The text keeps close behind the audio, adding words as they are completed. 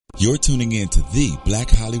You're tuning in to the Black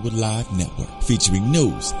Hollywood Live Network, featuring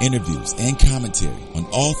news, interviews, and commentary on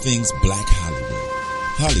all things Black Hollywood.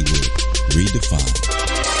 Hollywood redefined.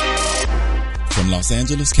 From Los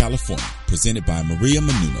Angeles, California, presented by Maria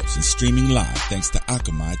Menounos and streaming live thanks to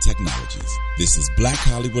Akamai Technologies. This is Black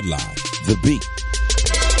Hollywood Live, The Beat.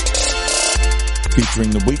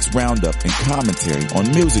 Featuring the week's roundup and commentary on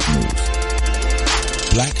music news.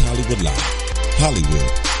 Black Hollywood Live,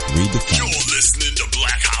 Hollywood redefined. You're listening to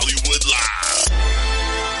Black Hollywood Live.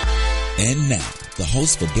 And now, the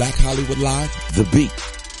host for Black Hollywood Live, The Beat.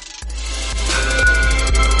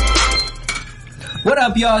 What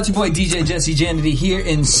up, y'all? It's your boy DJ Jesse Janity here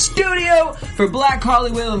in studio for Black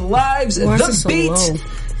Hollywood Live's The Beat.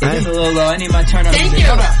 It is a little low. I need my turn up. Thank you.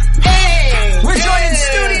 Hold up. Hey! We're joined in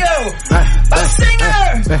studio by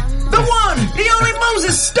singer, the one, the only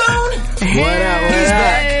Moses Stone. What up? He's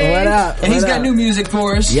back. What up? And he's got new music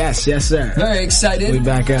for us. Yes, sir. Very excited. We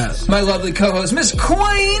back up. My lovely co-host, Miss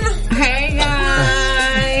Queen. Hey,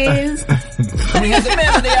 guys. And we have the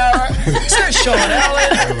man of the hour, Sir Sean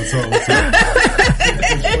Allen.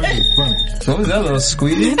 What was that little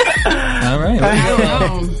squealing? All right.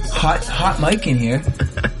 Hot mic in here.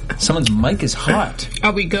 Someone's mic is hot.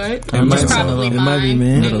 Are we good? It might It's sound probably a little- mine. it might be,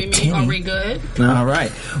 man. Maybe Little me. tinny. Are we good? All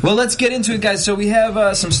right. Well, let's get into it, guys. So we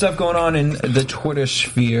have some stuff going on in the Twitter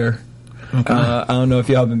sphere. Okay. I don't know if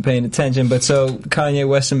y'all been paying attention, but so Kanye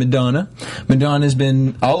West and Madonna. Madonna's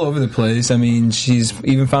been all over the place. I mean, she's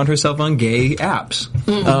even found herself on gay apps.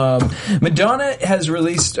 Madonna has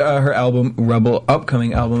released her album,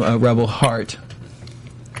 upcoming album, Rebel Heart.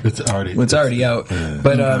 It's already out. Yeah.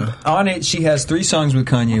 But on it, she has 3 songs with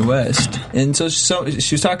Kanye West. And so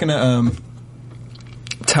she was talking to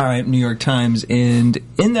New York Times, and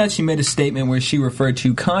in that she made a statement where she referred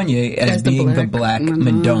to Kanye as being the Black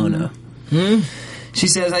Madonna. She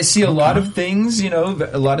says, I see a lot of things,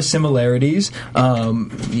 a lot of similarities.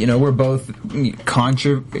 We're both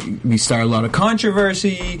we start a lot of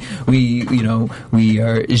controversy. We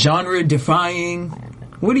are genre defying.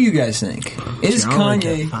 What do you guys think? Is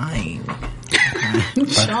Kanye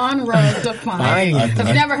Genre defined.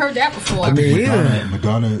 I've never heard that before. I mean,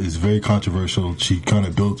 Madonna is very controversial. She kind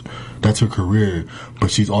of built, that's her career,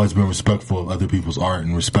 but she's always been respectful of other people's art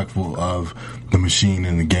and respectful of the machine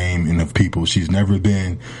and the game and of people. She's never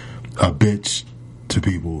been a bitch to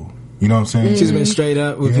people. You know what I'm saying? She's been straight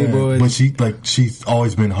up with people. But she's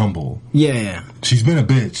always been humble. Yeah. She's been a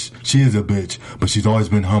bitch. She is a bitch, but she's always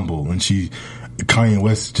been humble. And Kanye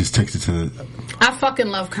West just takes it to... I fucking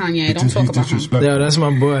love Kanye. Don't talk about him. Yeah, that's my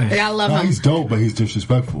boy. I love him. He's dope, but he's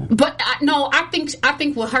disrespectful. But I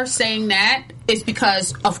think with her saying that is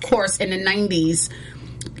because, of course, in the 90s,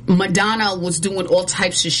 Madonna was doing all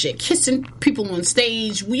types of shit, kissing people on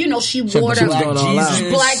stage. She wore the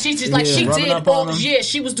Black Jesus, like she did all. Yeah,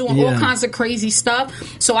 she was doing all kinds of crazy stuff.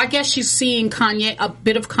 So I guess she's seeing Kanye, a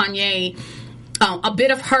bit of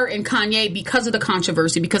her and Kanye because of the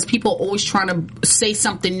controversy, because people are always trying to say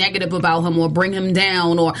something negative about him or bring him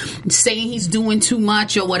down or saying he's doing too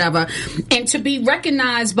much or whatever. And to be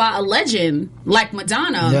recognized by a legend like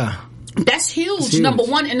Madonna, that's huge. Number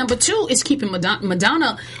one. And number two is keeping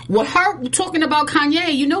Madonna, with her talking about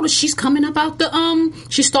Kanye, you notice she's coming up out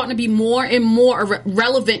she's starting to be more and more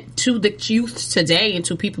relevant to the youth today and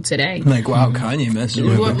to people today. Like, wow, Kanye messes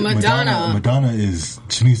with Madonna. Madonna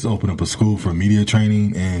she needs to open up a school for media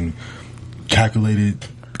training and calculated,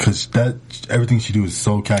 because everything she do is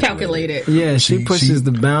so calculated. Yeah, she pushes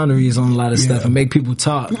the boundaries on a lot of stuff and make people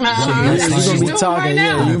talk. You're gonna be talking.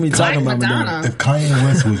 You're gonna be talking about Madonna. If Kanye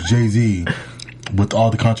West was Jay-Z, with all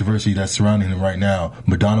the controversy that's surrounding him right now,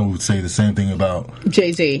 Madonna would say the same thing about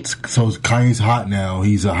Jay-Z. So Kanye's hot now.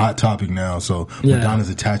 He's a hot topic now. So Madonna's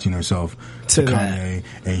attaching herself to Kanye,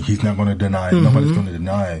 and he's not going to deny it. Nobody's going to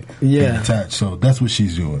deny it. Being attached. So that's what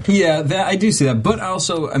she's doing. Yeah, I do see that. But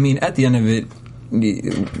also, I mean, at the end of it,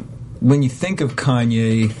 when you think of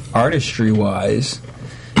Kanye artistry-wise,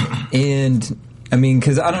 and I mean,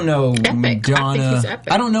 because I don't know Madonna.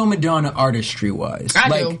 I don't know Madonna artistry-wise. I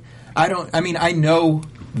do. I know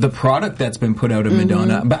the product that's been put out of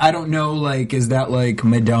Madonna, but I don't know, is that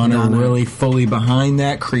Madonna really fully behind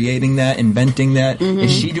that, creating that, inventing that?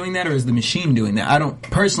 Is she doing that, or is the machine doing that? I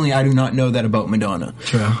do not know that about Madonna.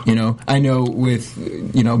 True. I know with,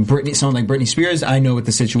 Britney, someone like Britney Spears, I know what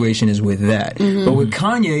the situation is with that. But with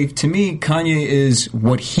Kanye, to me, Kanye is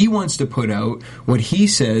what he wants to put out, what he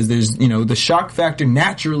says. There's, the shock factor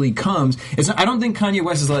naturally comes. I don't think Kanye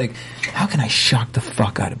West is like, how can I shock the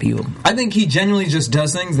fuck out of people? I think he genuinely just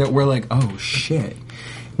does things that we're like, oh shit.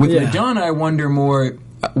 With Madonna, I wonder more,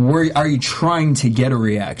 are you trying to get a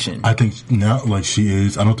reaction? I think now, like she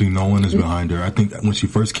is, I don't think no one is behind her. I think when she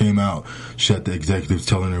first came out, she had the executives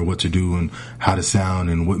telling her what to do and how to sound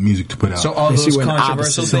and what music to put out. So all those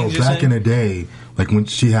controversial things. So back in the day, like when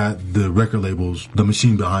she had the record labels, the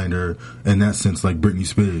machine behind her, in that sense, like Britney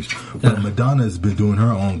Spears. But Madonna has been doing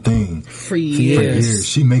her own thing for years.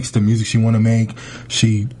 She makes the music she want to make.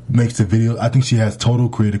 She makes the video. I think she has total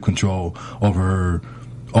creative control over her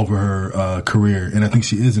career, and I think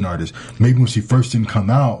she is an artist. Maybe when she first didn't come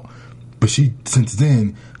out, but she, since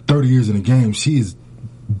then, 30 years in the game, she is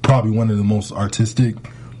probably one of the most artistic,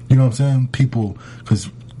 you know what I'm saying, people, because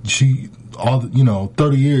she,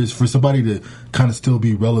 30 years for somebody to kind of still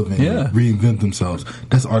be relevant, reinvent themselves.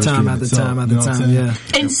 That's artistry time after time after time, yeah.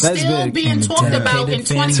 And That's still big. being talked about in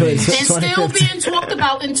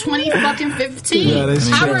 2015. Yeah,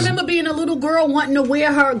 I remember being a little girl wanting to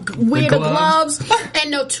wear the gloves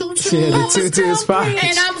and the tutu. Yeah, the tutu is fine.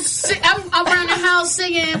 And I'm around the house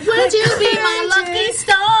singing, "Would you be my lucky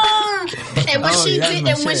star?" And when she did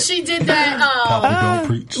that,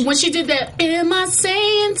 when she did that, am I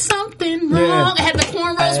saying something wrong? Yeah. It had the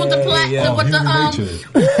cornrows with the I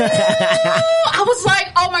was like,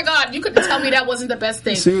 oh my God, you couldn't tell me that wasn't the best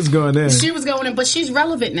thing. She was going in. But she's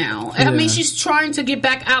relevant now. Yeah. I mean, she's trying to get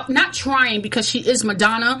back out. Not trying, because she is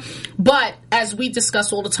Madonna, but as we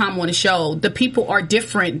discuss all the time on the show, the people are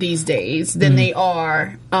different these days than they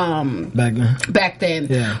are back then.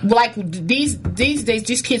 Yeah. Like these days,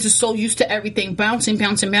 these kids are so used to everything bouncing.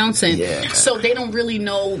 Yeah. So they don't really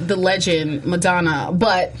know the legend Madonna,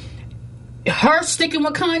 but her sticking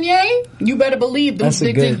with Kanye, you better believe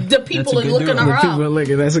the people are looking her up. People are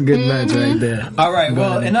looking. That's a good match right there. All right,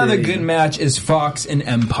 well, another good match is Fox and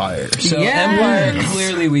Empire. So Empire,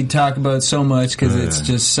 clearly we talk about so much because it's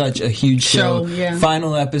just such a huge show. Yeah.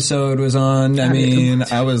 Final episode was on. I mean,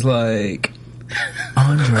 I was like,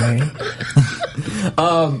 Andre.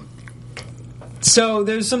 So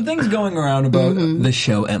there's some things going around about the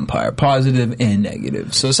show Empire, positive and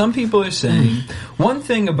negative. So some people are saying one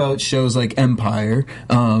thing about shows like Empire,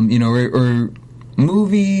 or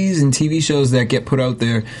movies and TV shows that get put out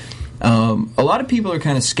there, a lot of people are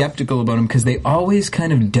kind of skeptical about them because they always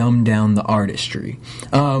kind of dumb down the artistry.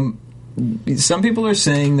 Some people are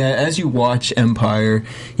saying that as you watch Empire,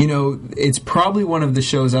 it's probably one of the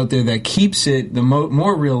shows out there that keeps it the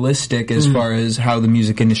more realistic as far as how the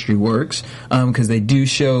music industry works, because they do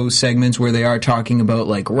show segments where they are talking about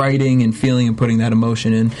like writing and feeling and putting that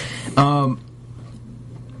emotion in.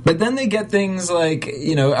 But then they get things like,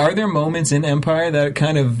 are there moments in Empire that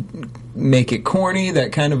kind of make it corny,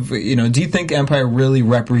 that kind of, do you think Empire really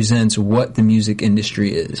represents what the music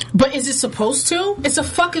industry is? But is it supposed to? It's a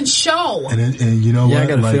fucking show. And you know what? I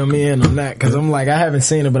gotta fill me in on that, because I'm like, I haven't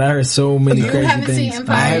seen it, but I heard so many crazy haven't things. Seen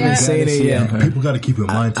Empire I haven't seen it yet. People got to keep in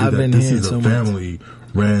mind too that this is a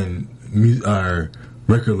family-ran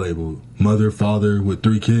record label, mother, father with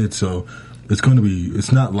 3 kids, so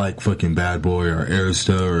it's not like fucking Bad Boy or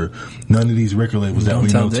Arista or none of these record labels that we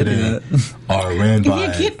know today are ran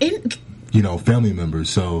by, family members.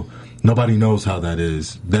 So nobody knows how that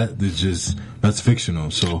is. That's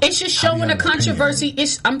fictional. So it's just showing a controversy.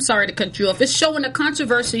 I'm sorry to cut you off. It's showing a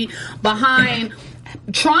controversy behind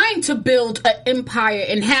trying to build an empire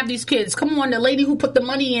and have these kids. Come on, the lady who put the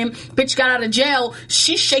money in, bitch got out of jail.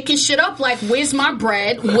 She's shaking shit up like, where's my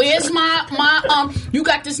bread? Where's my you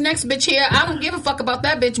got this next bitch here. I don't give a fuck about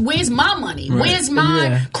that bitch. Where's my money? Right. Where's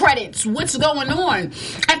my credits? What's going on?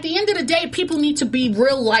 At the end of the day, people need to be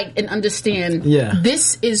real light and understand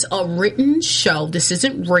this is a written show. This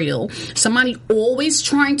isn't real. Somebody always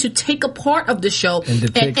trying to take a part of the show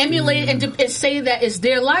and emulate it and say that it's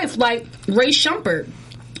their life, like Ray Shumpert.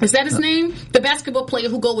 Is that his name? The basketball player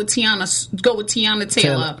who go with Tiana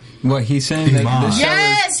Taylor. What he's saying?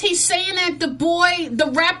 Yes, he's saying that the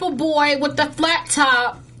rapper boy with the flat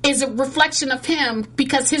top is a reflection of him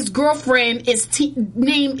because his girlfriend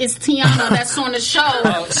name is Tiana. That's on the show.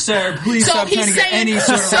 Oh, sir, please stop trying to get any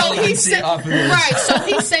sort of relevancy off of this. Right. So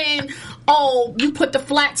he's saying, oh, you put the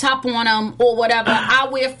flat top on him or whatever. I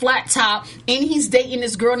wear flat top, and he's dating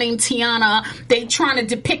this girl named Tiana. They trying to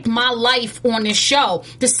depict my life on this show.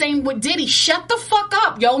 The same with Diddy. Shut the fuck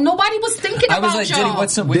up, yo. Nobody was thinking about y'all. I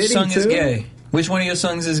was like, Diddy, which song is gay? Which one of your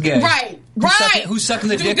songs is gay? Right. Who's sucking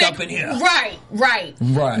the dick up in here? Right.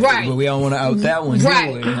 But we don't want to out that one.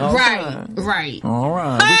 Right. All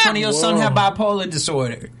right. Which one of your sons have bipolar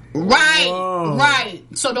disorder? Right.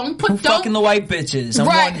 So don't put Who fucking the white bitches? I'm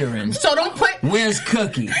wondering. So don't put. Where's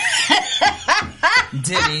Cookie?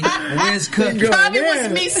 Diddy, where's Cookie? Probably was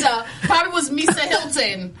Misa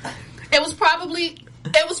Hilton.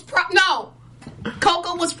 No.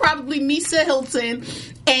 Coco was probably Misa Hilton,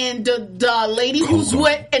 and the lady who's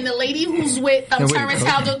with Terrence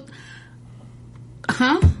Howard.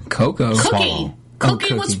 Huh? Coco. Cookie.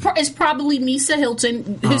 Cookie is probably Misa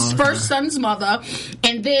Hilton, his first son's mother,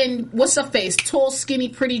 and then what's her face? Tall, skinny,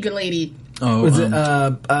 pretty good lady. Oh, was it?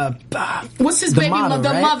 What's his baby? Model, the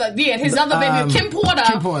right? mother. Yeah, his other baby, Kim Porter.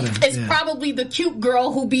 Kim Porter is probably the cute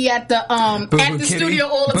girl who be at the studio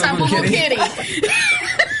all the time. Boo Boo Kitty.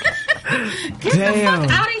 Get the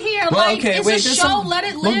fuck out of here! Well, it's a show. Let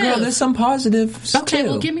it live. Well, girl, there's some positives. Okay, too.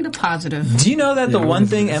 well, give me the positive. Do you know that the one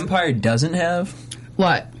thing Empire doesn't have?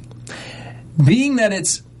 What? Being that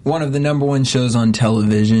it's one of the number one shows on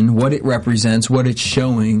television, what it represents, what it's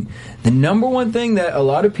showing, the number one thing that a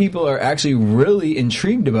lot of people are actually really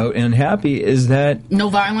intrigued about and happy is that no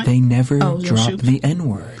violence. They never drop the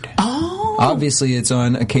N-word. Oh. Obviously, it's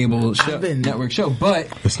on a cable network show, but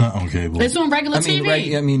it's not on cable. It's on regular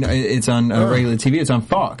TV. It's on regular TV. It's on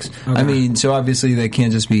Fox. Okay. So obviously they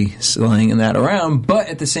can't just be slinging that around. But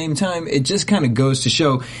at the same time, it just kind of goes to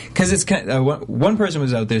show, because it's kind of, one person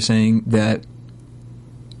was out there saying that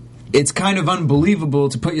it's kind of unbelievable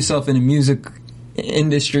to put yourself in a music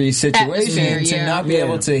industry situation to not be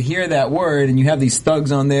able to hear that word, and you have these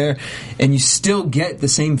thugs on there and you still get the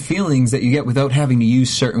same feelings that you get without having to use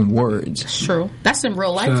certain words. It's true. That's in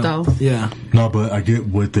real life though. Yeah. No, but I get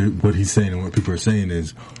what he's saying, and what people are saying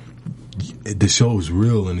is the show is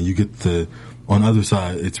real, and you get on the other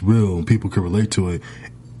side, it's real and people can relate to it,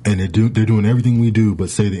 and they're doing everything we do but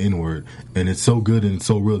say the N-word, and it's so good and it's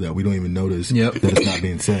so real that we don't even notice that it's not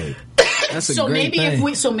being said. That's a great thing.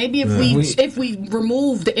 If we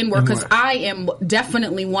remove the N-word, because I am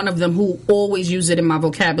definitely one of them who always use it in my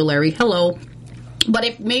vocabulary. Hello. But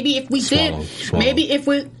if we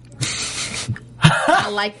I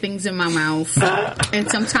like things in my mouth, and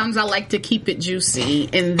sometimes I like to keep it juicy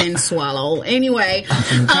and then swallow. Anyway,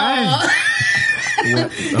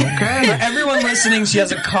 Okay. For everyone listening, she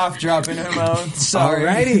has a cough drop in her mouth. Sorry.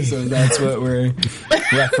 Alrighty. So that's what we're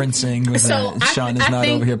referencing with that. Sean is not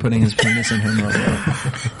over here putting his penis in her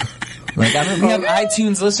mouth. Like, I mean, we have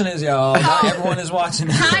iTunes listeners, y'all. Not everyone is watching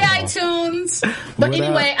this. Hi, iTunes. But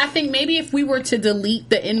anyway, I think maybe if we were to delete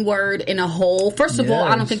the N-word in a whole, first of all,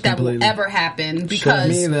 I don't think that will ever happen,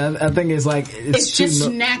 because I think it's like it's just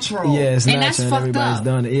natural. Yeah, it's natural, and that's fucked everybody's up.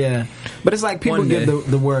 Done it. Yeah, but it's like people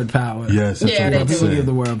give the word power. Yes, that's people give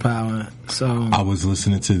the word power. So I was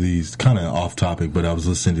listening to these, kind of off topic, but I was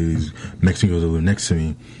listening to these Mexican girls that live next to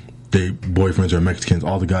me. Their boyfriends are Mexicans.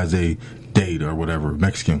 All the guys they date or whatever,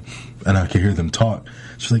 Mexican, and I could hear them talk.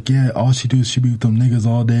 She's like, yeah, all she do is she be with them niggas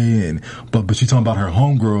all day, but she's talking about her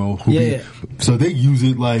homegirl who so they use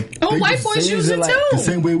it like white boys use it too, the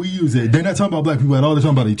same way we use it. They're not talking about black people at all, they're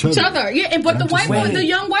talking about each other. But the white boys, the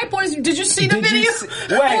young white boys, did you see the video with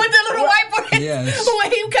the little white boy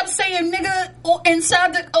when he kept saying nigga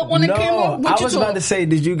inside on the camera? I was about to say,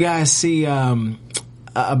 did you guys see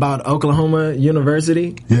about Oklahoma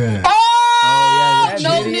University? Yeah.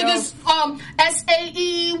 No niggas,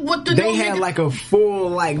 SAE with the they had like a full,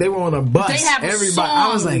 like they were on a bus. They have everybody. Song.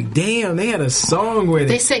 I was like, damn, they had a song with it.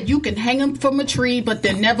 They said you can hang him from a tree, but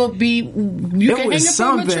there never be. You can hang him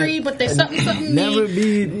from a tree, but there's something. Never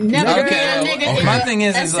be a nigga. My thing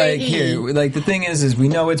is like here, like the thing is we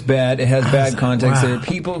know it's bad. It has bad context. There are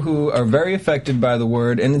people who are very affected by the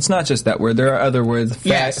word, and it's not just that word. There are other words.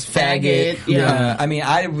 Faggot. Yeah. I mean,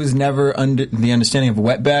 I was never under the understanding of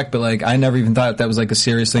wetback, but like I never even thought that was like a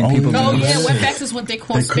serious thing. People. Oh yeah, wetbacks is what they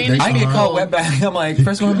call Spanish. I get called wetback. I'm like,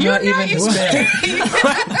 first of all, I'm not even Hispanic.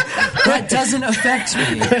 That doesn't affect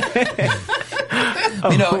me.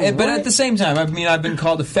 But at the same time, I mean, I've been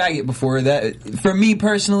called a faggot before. That for me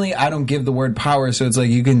personally, I don't give the word power. So it's like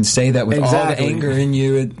you can say that with all the anger in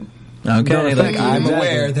you. I'm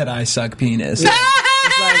aware that I suck penis.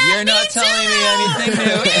 You're not telling me anything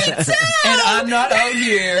new, and I'm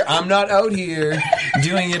not out here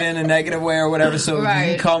doing it in a negative way or whatever. So you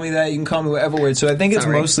can call me that, you can call me whatever word. So I think it's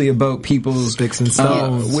mostly about people's sticks and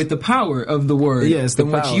stones with the power of the word, than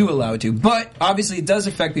what you allow to. But obviously, it does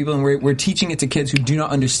affect people, and we're teaching it to kids who do not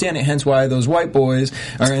understand it. Hence, why those white boys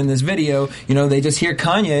are in this video. You know, they just hear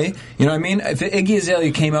Kanye. You know what I mean? If Iggy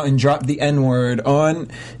Azalea came out and dropped the N-word on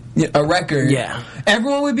a record,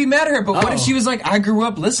 everyone would be mad at her. But what if she was like, I grew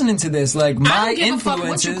up listening to this, like my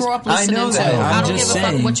influences. I know that. I'm just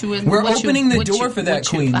saying, we're opening the door for that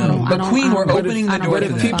queen, though. But queen, we're opening the door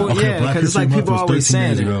for people. Because it's like people always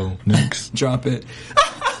saying it. Next, drop it.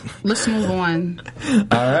 Let's move on.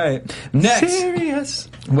 All right, next. Serious.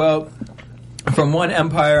 Well, from one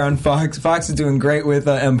Empire on Fox. Fox is doing great with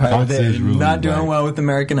Empire. Fox They're is really not doing right. well with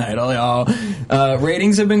American Idol, y'all.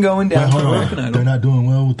 Ratings have been going down Wait, for hold on. American Idol. They're not doing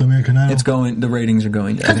well with the American Idol. The ratings are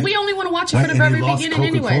going down. Because we only want to watch it for the and very they lost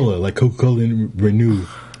beginning Coca-Cola. anyway. Like Coca-Cola renewed.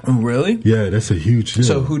 Oh, really? Yeah, that's a huge deal.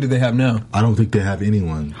 So who do they have now? I don't think they have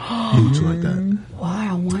anyone huge like that. Why,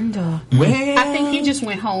 I wonder. Well, I think he just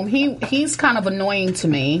went home. He's kind of annoying to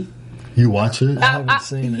me. You watch it?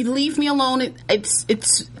 You leave me alone. It's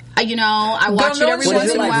I watch it every What once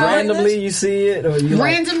is it, in a like while. randomly you see it, or you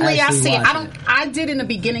Randomly, I see it. it. I did in the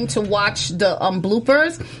beginning to watch the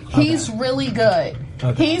bloopers. He's really good.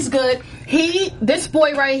 Okay. He's good. This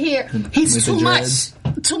boy right here, he's With too the much,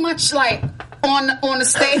 dreads. like on the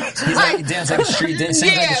stage. He's like dance like a street dancer.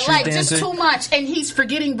 Yeah, like dancer. just too much, and he's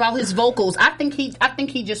forgetting about his vocals. I think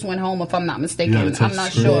he just went home, if I'm not mistaken. You gotta I'm touch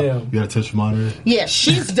not screen. sure. Yeah. You gotta touch the monitor. Yeah,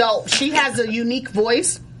 she's dope. She has a unique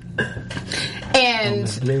voice. And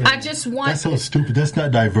I just want. That's so stupid. That's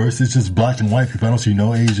not diverse. It's just black and white people. I don't see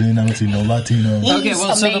no Asian. I don't see no Latino. Okay,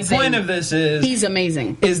 well, so the amazing. point of this is He's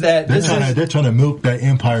amazing. that They're trying to milk that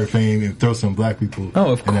Empire fame and throw some black people.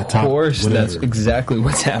 Oh, of in that top course, whatever. that's exactly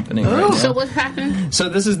what's happening right now. So what's happening? So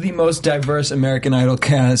this is the most diverse American Idol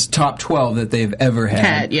cast, top 12 that they've ever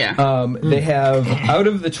had. They have, out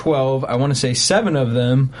of the 12, I want to say 7 of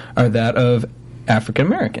them are that of African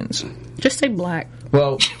Americans. Just say black.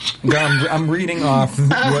 Well, girl, I'm reading off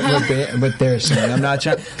what they're saying. I'm not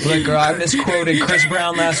trying. Look, girl, I misquoted Chris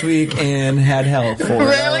Brown last week and had hell for it.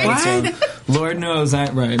 Really? Right? So, Lord knows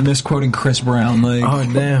I'm right. Misquoting Chris Brown. Like, Oh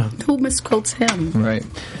damn! Who misquotes him? right.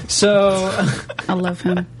 So I love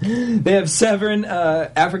him. they have 7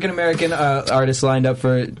 African American artists lined up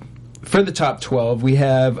for the top 12. We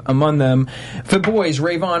have among them, for boys,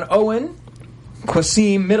 Rayvon Owen,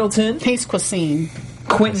 Quasim Middleton, He's Quasim.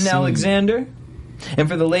 Quentin Alexander. And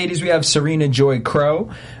for the ladies, we have Serena Joy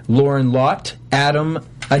Crow, Lauren Lott,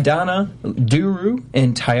 Adana Duru,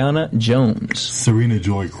 and Tiana Jones. Serena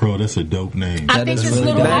Joy Crow. That's a dope name. I think is this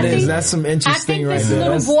really little. good. That's some interesting I think right this there.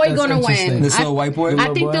 little That's- boy that's gonna interesting. win. This little white boy?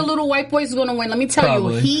 I think the little white boy is gonna win. Let me tell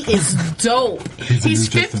Probably. you, he is dope. He's a new He's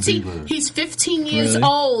Justin 15. Bieber. He's 15 years Really?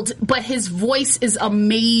 old, but his voice is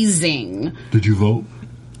amazing. Did you vote?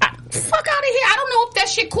 Fuck out of here! I don't know if that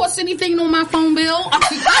shit costs anything on my phone bill.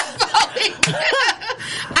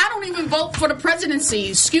 I don't even vote for the presidency.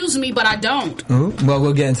 Excuse me, but I don't. Ooh, well,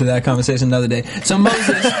 we'll get into that conversation another day. So Moses,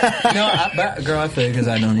 girl, I feel because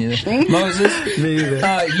I don't either. Moses, Me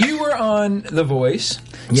either. you were on The Voice.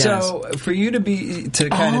 Yes. So for you to do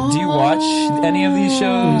you watch any of these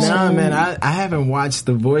shows? Nah, man, I haven't watched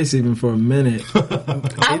The Voice even for a minute.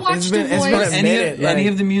 I watched The It's been Voice. a Any minute. any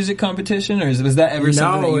of the music competition, or was that ever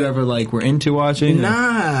something that No. you ever were into watching?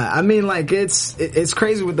 Nah, I mean, like it's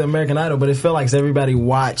crazy with the American Idol, but it felt like everybody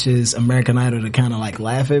watches American Idol to kind of like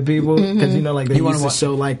laugh at people because like they You wanna used to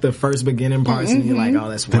show like the first beginning parts, and you're like, oh,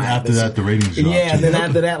 that's Then whack. after that, the ratings dropped. Yeah, and then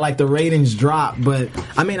after that, like the ratings drop. But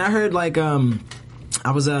I mean, I heard like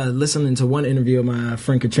I was listening to one interview of my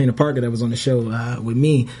friend Katrina Parker that was on the show with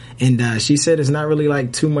me, and she said it's not really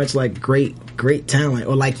like too much like great talent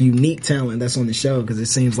or like unique talent that's on the show because it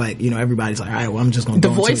seems like everybody's like, all right, well, I'm just gonna The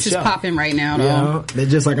go into Voice the is show. popping right now, though. You know, they're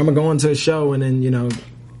just like, I'm gonna go into a show and then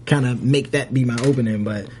kind of make that be my opening,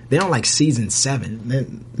 but they're on like season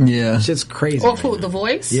 7. Yeah. It's just crazy. Or who? The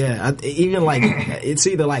Voice? Yeah, even like it's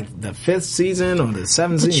either like the 5th season or the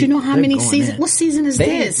 7th season. But you know how They're many going seasons? in. What season is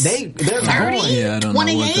this? They're 30? going. Yeah, I don't know what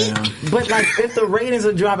they 28? are. But like, if the ratings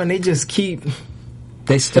are dropping, they just keep.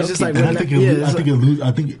 They still It's just keep like- And I think Yeah,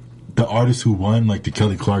 I think the artists who won, like the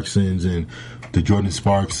Kelly Clarksons and the Jordan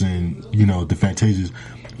Sparks and the Fantasias,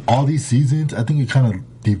 all these seasons, I think it kind of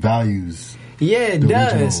devalues. Yeah, it The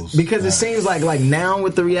does originals. because it seems like now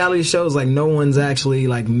with the reality shows, like no one's actually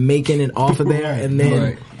like making it off of there and then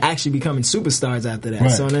Right. actually becoming superstars after that.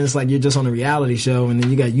 Right. So then it's like you're just on a reality show, and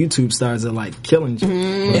then you got YouTube stars that are like killing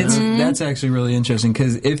you. That's actually really interesting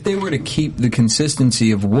because if they were to keep the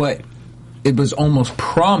consistency of what it was almost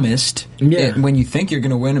promised Yeah. when you think you're going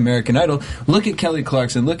to win American Idol, look at Kelly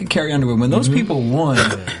Clarkson, look at Carrie Underwood. When those people won,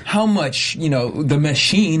 how much the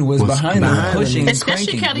machine was behind them, behind pushing, them. Especially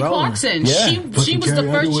cranking, Kelly rolling. Clarkson. Yeah. She But was the the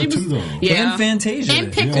Carrie first. She Underwood was too, though. yeah. And Fantasia.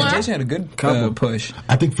 And Pickler. Fantasia had a good push.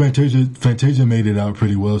 I think Fantasia made it out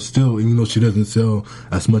pretty well still, even though she doesn't sell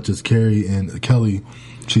as much as Carrie and Kelly.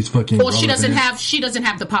 She's fucking. Well, she doesn't relevant.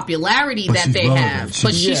 have the popularity But that she's they relevant. have,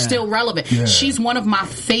 but she's Yeah. still relevant. Yeah. She's one of my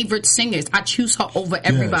favorite singers. I choose her over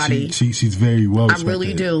everybody. Yeah, she's very well I respected.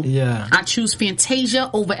 really do. Yeah. I choose Fantasia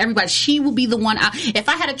over everybody. She will be the one. If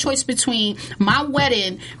I had a choice between my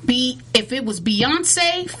wedding, if it was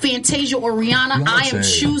Beyonce, Fantasia, or Rihanna, I am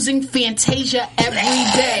choosing Fantasia every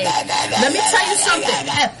day. Let me tell you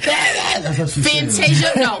something.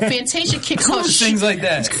 Fantasia kicks her Things like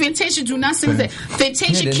that. Fantasia do not sing that.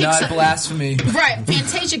 Fantasia Did kicks not her. blasphemy. Right.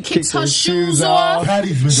 Fantasia kicks her shoes off.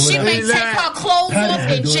 Patty's been doing She that. may take her clothes Patty's off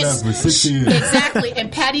been and doing just that for 6 years. exactly.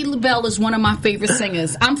 And Patti LaBelle is one of my favorite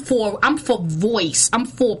singers. I'm for voice. I'm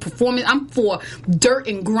for performance. I'm for dirt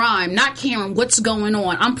and grime. Not caring what's going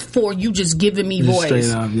on. I'm for you just giving me Just voice.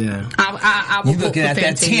 straight up, yeah. I will You vote looking for at that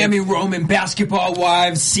Fantasia. Tammy Roman Basketball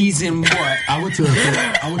Wives season what? I went to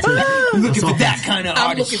You looking for that kind of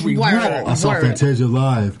I'm looking artistry? for word. I saw Word. Fantasia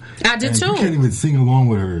live. I did and too. You can't even sing along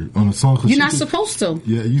with her on a song. 'Cause You're she not just- supposed to.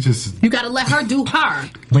 Yeah, you just. You got to let her do her.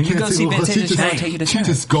 When you can't go sing see along, 'cause Fantasia, she she'll just- take you to She church.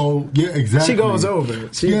 just go. Yeah, exactly. She goes over.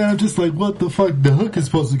 Yeah, I'm just like, what the fuck? The hook is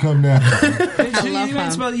supposed to come now. I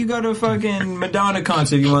love her. You go to a fucking Madonna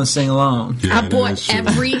concert, you want to sing along. Yeah, I that bought is true.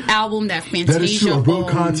 every album that Fantasia That is true. A real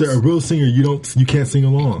owns. concert, a real singer, you can't sing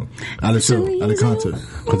along at a show, at a concert,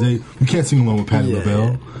 because you can't sing along with Patti Yeah.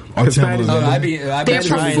 LaBelle or 'Cause Tammy Patty's- Oh, LaBelle. I'd be They're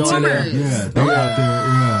trying to. performers. Yeah, they're out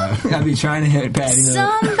there. Yeah. I'd be trying to hit Patty.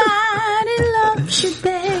 Somebody loves you,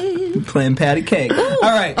 babe. Playing Patty Cake. All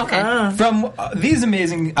right. Okay. From these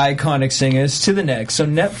amazing, iconic singers to the next. So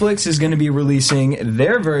Netflix is going to be releasing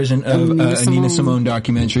their version of a Nina Simone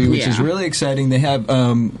documentary, which is Yeah. really exciting. They have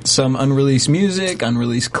some unreleased music,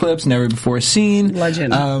 unreleased clips, never before seen.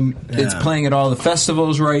 Legend. It's playing at all the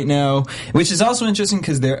festivals right now, which is also interesting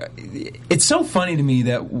because it's so funny to me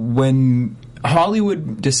that when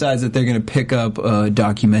Hollywood decides that they're going to pick up a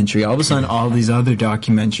documentary, all of a sudden all these other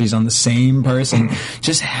documentaries on the same person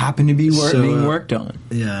just happen to be being worked on.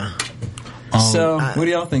 Yeah. So, what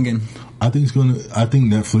are y'all thinking? I think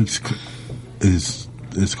Netflix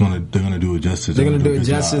they're gonna do it justice. They're gonna do a it good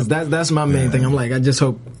justice. job. That's my main Yeah. thing. I'm like, I just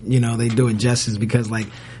hope they do it justice because like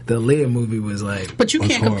the Leah movie was like. But you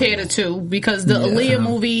That's can't compare the horrible. two because the Aaliyah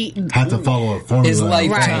movie Had to follow a formula. Is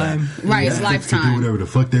Lifetime. Right, it's Netflix could do Lifetime. whatever the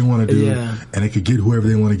fuck they want to do, Yeah. and they could get whoever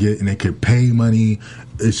they want to get, and they could pay money.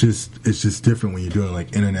 It's just different when you're doing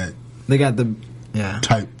like internet They got the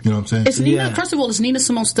type. You know what I'm saying? Is Nina? Yeah. First of all, is Nina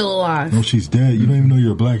Simone still alive? No, she's dead. You don't even know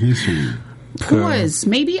your Black history. Pause.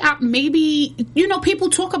 Maybe people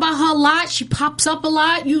talk about her a lot. She pops up a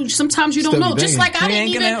lot. Sometimes you don't Still know. be Just banging. like I We didn't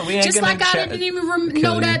ain't even. gonna- we ain't Just gonna like I chat- didn't even kill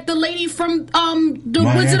know you. that the lady from the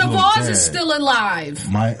Maya Wizard of Angelou's Oz dead. is still alive.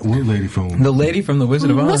 What lady from? The lady from The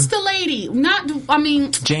Wizard of Oz. What's the lady?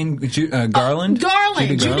 Jane Garland?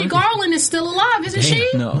 Judy Garland is still alive, isn't she?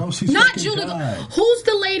 No. No, she's Not fucking Judy. died. Who's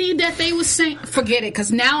the lady that they was saying? Forget it,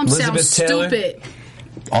 because now I'm sound Elizabeth Taylor? stupid.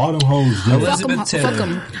 All them hoes dead. Elizabeth Taylor. Fuck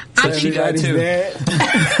 'em. So she died too.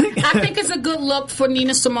 I think it's a good look for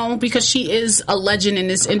Nina Simone because she is a legend in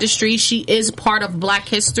this industry. She is part of Black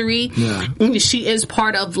history. Yeah. She is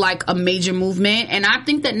part of like a major movement, and I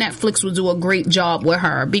think that Netflix will do a great job with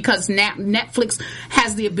her because Netflix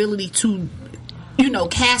has the ability to,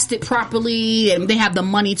 cast it properly, and they have the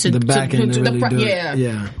money to the back end to really do it. yeah.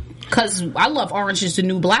 Yeah. Because I love Orange is the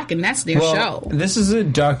New Black, and that's their show. This is a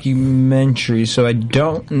documentary, so I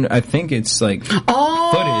think it's like Footage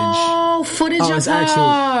Oh, of it's her.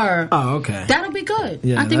 actually. Oh, okay. That'll be good.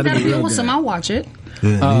 Yeah, I think that'll that'll be be real awesome. good. I'll watch it.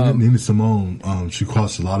 Yeah, Nina Simone. She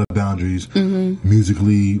crossed a lot of boundaries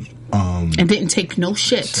musically. And didn't take no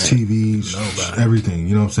shit. TV, everything,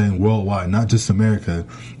 you know what I'm saying, worldwide, not just America,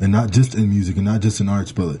 and not just in music, and not just in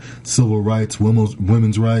arts, but civil rights,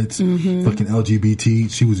 women's rights, fucking LGBT.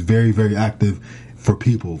 She was very, very active for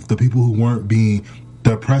the people who weren't being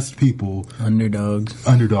the oppressed people,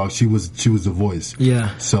 underdogs. She was the voice.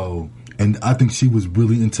 Yeah. So, and I think she was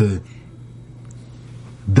really into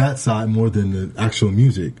that side more than the actual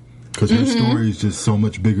music. Because her story is just so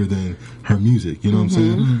much bigger than her music. You know what I'm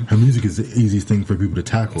saying? Her music is the easiest thing for people to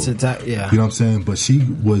tackle. Yeah. You know what I'm saying? But she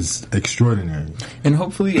was extraordinary. And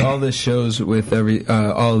hopefully all this shows with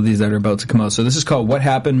all of these that are about to come out. So this is called What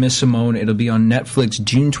Happened, Miss Simone. It'll be on Netflix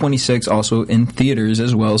June 26th, also in theaters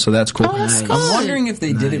as well. So that's cool. Oh, that's I'm good. wondering if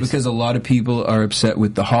they did it because a lot of people are upset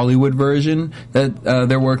with the Hollywood version that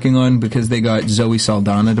they're working on because they got Zoe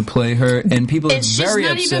Saldana to play her. And people are And she's very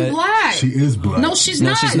not upset. even black. She is black. No, she's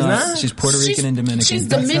No, not. she's not. She's Puerto Rican and Dominican. She's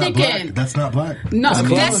That's Dominican. That's not black. No, That's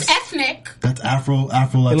that's close. ethnic. That's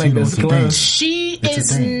Afro-Latino. It's a thing. She It's a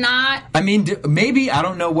is thing. not I mean, maybe I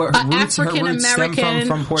don't know what her roots stem African-American.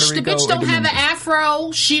 from Puerto Rico. The bitch don't have an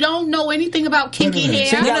afro. She don't know anything about kinky hair.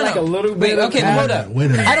 She got like a little bit. Wait, okay, hold up. Wait a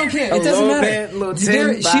minute. I don't care. A It doesn't little matter. bit, little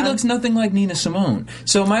There- tin she vibe. looks nothing like Nina Simone.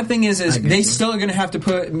 So my thing is they still are going to have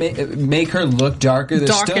to make her look darker. They're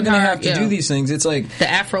still Darken going to her, have to do these things. It's like The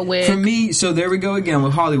afro wig. for me. So there we go again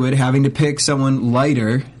with Hollywood having to pick someone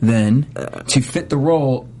lighter than to fit the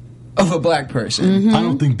role of a black person. I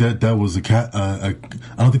don't think that was I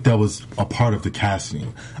don't think that was a part of the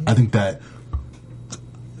casting. I think that.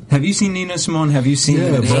 Have you seen Nina Simone? Have you seen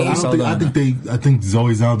Yeah, but Zoe I Saldana? think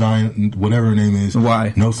Zoe Saldana, whatever her name is,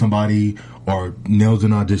 Why? knows somebody or nails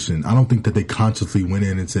an audition. I don't think that they consciously went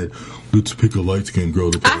in and said, "Let's pick a light skinned girl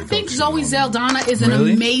to play." I a think dark Zoe skin woman." Saldana is an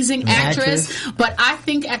Really? amazing actress, but I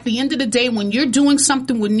think at the end of the day, when you're doing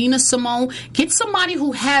something with Nina Simone, get somebody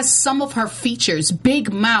who has some of her features,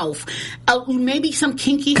 big mouth, maybe some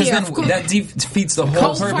kinky Because hair. then that defeats the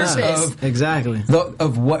whole Whole purpose purpose. of Exactly.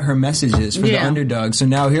 of what her message is for the Yeah. underdog. So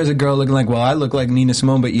now here's a girl looking like, well, I look like Nina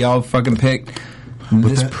Simone, but y'all fucking picked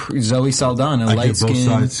this that- Zoe Saldana, I light get both skin.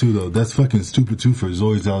 sides too, though. That's fucking stupid too for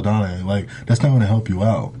Zoe Saldana. Like, that's not going to help you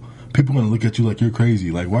out. People are going to look at you like you're crazy.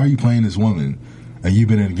 Like, why are you playing this woman? And you've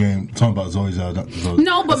been in the game talking about Zoe Saldana.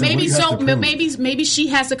 No, but I said, maybe what do you have to prove? maybe she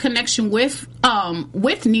has a connection with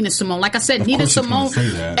Nina Simone. Like I said, Of Nina course she's gonna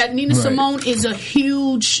Simone. say that. Nina Right. Simone is a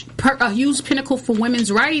huge pinnacle for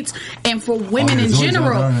women's rights and for women yeah, in Zoe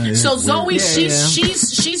general. Saldana is So weird. Zoe, Yeah,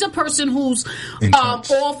 she's a person who's In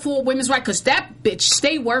touch. all for women's rights because that bitch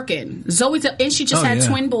stay working. And she just Oh, had yeah.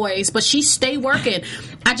 twin boys, but she stay working.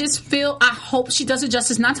 I hope she does it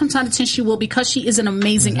justice. 9 times out of 10 she will because she is an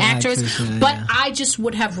amazing actress. yeah, But yeah. I just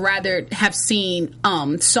would have rather have seen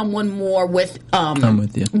someone more with I'm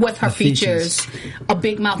with you. with her features. features, a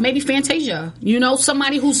big mouth, maybe Fantasia.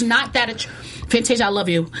 Somebody who's not that Fantasia. I love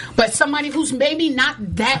you, but somebody who's maybe not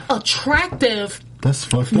that attractive. That's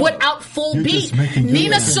fucked up. Without full You're beat, just making good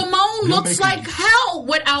Nina acting. Simone You're looks making- like hell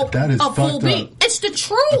without That is a full fucked beat. up. It's the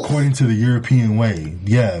truth. According to the European way.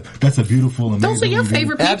 Yeah, that's a beautiful, amazing. Those are your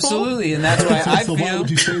favorite people. Absolutely, and that's why I So why feel.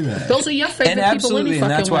 would you say that? Those are your favorite And people. absolutely, any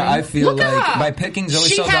and that's fucking why way. I feel Look at like her. by picking Zoe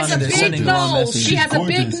she Saldana, has a they're big sending the wrong nose. message. She has a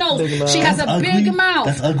big gorgeous. nose. She has a That's big ugly? mouth.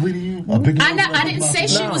 That's ugly to you? A big I nose, didn't say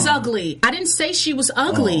she was ugly. I didn't say she was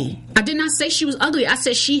ugly. I did not say she was ugly. I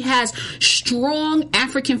said she has strong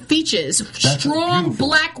African features, strong beautiful.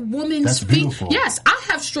 black woman's That's features. beautiful. Yes, I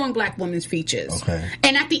have strong black women's features. Okay.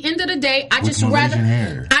 And at the end of the day, I With just Malaysian rather.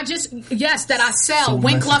 hair. Yes, that I sell. So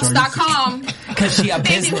Winkluffs.com. Because she a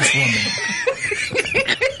businesswoman.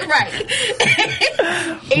 Right.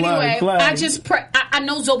 Anyway, flag. I just I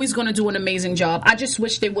know Zoe's going to do an amazing job. I just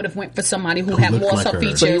wish they would have went for somebody who had looked more like of her her.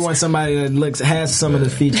 features. So you want somebody that has some of the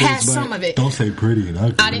features, has but some of it. Don't say pretty and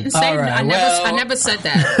ugly. I didn't say All right, that. I never said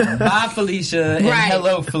that. Bye, Felicia, and Right.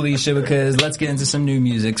 hello, Felicia, because let's get into some new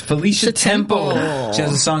music. Felicia Temple. She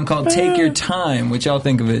has a song called "Take Your Time." What y'all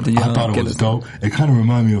think of it? Did y'all I thought it get was dope. It kind of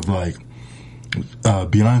reminded me of like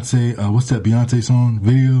Beyonce. What's that Beyonce song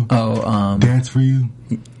video? Oh, Dance for You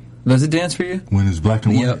does it dance for you? when it's black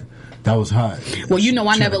and white. Yep. That was hot. Well, you know,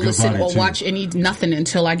 I She had never a good listen body, or too. watch nothing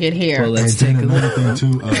until I get here. Well, let's And take then a another look.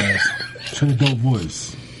 thing too. She had a dope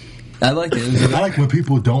voice. I liked it. It was a- I like when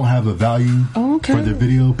people don't have a value Okay. for their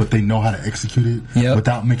video, but they know how to execute it Yep.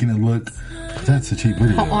 without making it look. That's a cheap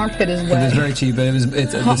video. Her armpit is It was wet. very cheap, but the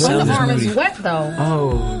Her sound is underarm moody. is wet though.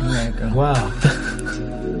 oh wow,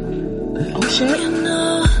 Oh shit.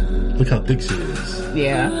 Look how thick she is.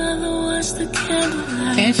 Yeah.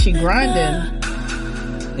 And she grinding.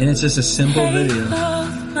 And it's just a simple video.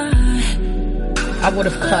 I would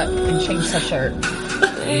have cut and changed her shirt.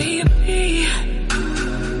 Baby,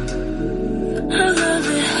 I love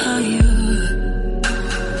it how you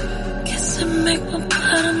kiss and make my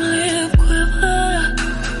bottom lip quiver.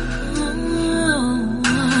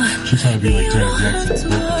 She's trying to be like Janet Jackson.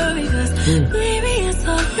 To worry, 'cause baby, it's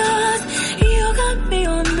all yours. You got me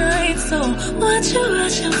all night, so what you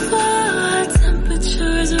rushing for?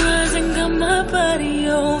 Temperature is rising, got my body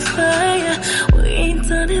on fire. We ain't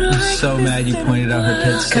done it like I'm so mad you pointed out her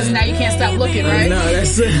pits. Because now you can't stop looking, right? no,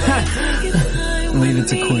 that's it. Leave it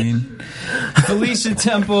to Queen. Felicia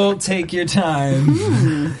Temple, take your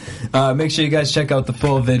time. Make sure you guys check out the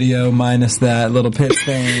full video, minus that little pit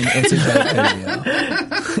thing. It's a dope video.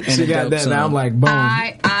 And She a got dope that. song. Now I'm like, boom.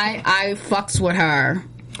 I fucks with her.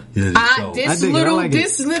 Yeah, I dig it. I like it.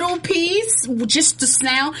 This little piece, just the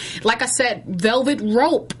sound, like I said, Velvet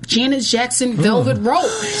Rope, Janet Jackson, Velvet Rope.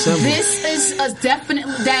 This is a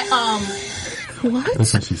definitely that What?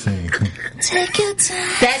 That's what she's saying. Take your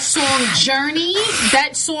time. That song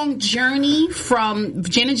Journey from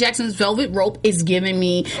Janet Jackson's Velvet Rope is giving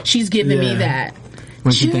me, she's giving me that.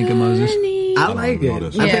 What you think of Moses? I like it. I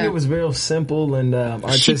think it was real simple and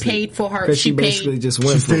artistic. She paid for her. Because she basically just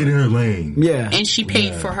went. She stayed in her lane. Yeah, and she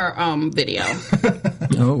paid for her video.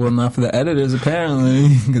 Oh well, not for the editors apparently.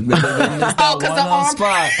 Because the arm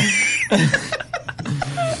spot.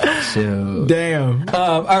 So damn.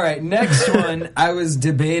 All right, next one. I was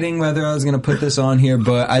debating whether I was going to put this on here,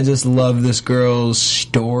 but I just love this girl's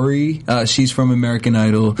story. She's from American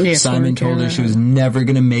Idol. Yeah, Simon told her she was never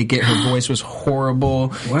going to make it. Her voice was horrible.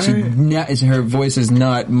 Her voice is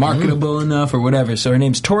not marketable enough or whatever. So her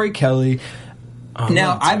name's Tori Kelly.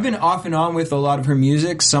 Now, I've been off and on with a lot of her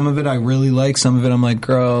music. Some of it I really like. Some of it I'm like,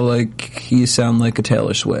 girl, like, you sound like a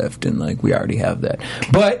Taylor Swift. And, like, we already have that.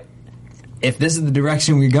 But if this is the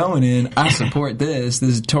direction we're going in, I support this. This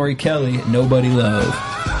is Tori Kelly, Nobody Love.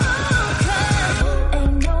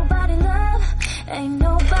 Ain't nobody love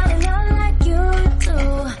like you do.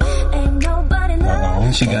 Ain't nobody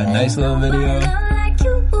love. She got a nice little video. Like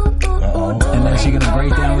you do. And then she gonna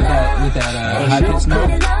break down with that high pitched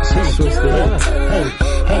note. She switched it up.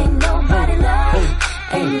 Ain't nobody love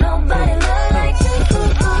like you do.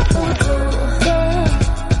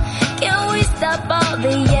 Can we stop all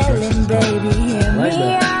the yelling, baby? Hear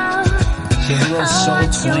me out. She has a little soul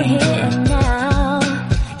twang to her. Now.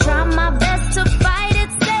 Try my best to fight it.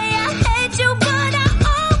 Say I hate you, but I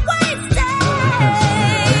always stay.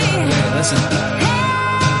 Yeah, listen.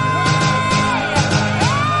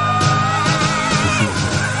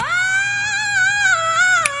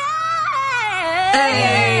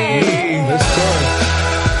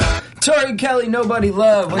 Tori Kelly, Nobody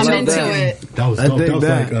Love. I'm into it. That was dope. That was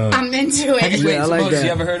like, I'm into it. Wait, I like Moses, that.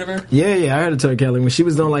 you ever heard of her? Yeah, I heard of Tori Kelly when she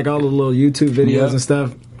was doing like all the little YouTube videos and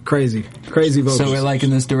stuff. Crazy vocals. So we're like in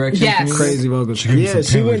this direction. Yes. Crazy vocals. She went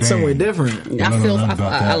Taylor somewhere Dane. different.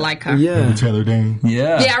 I like her. Yeah. Remember Taylor Dane?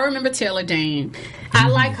 Yeah. Yeah, I remember Taylor Dane. I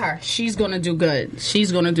like her. She's gonna do good.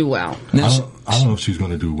 She's gonna do well. I don't know if she's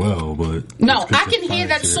going to do well, but No, it's good I to can hear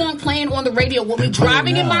find that it. song playing on the radio with me They play it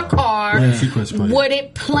driving in my now. car. Yeah, she press play. With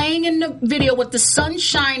it playing in the video with the sun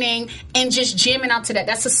shining and just jamming out to that.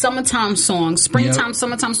 That's a summertime song, springtime,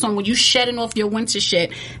 summertime song. When you shedding off your winter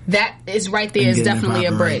shit, that is right there. Is getting definitely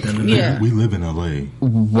a it break. popping right Yeah. We live in LA.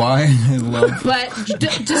 Why? I love. But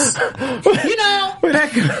just you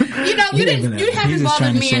haven't He's just bothered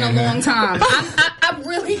trying to me in a share her. long time. I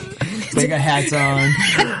really. They got hats on.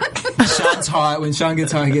 Sean's hot. When Sean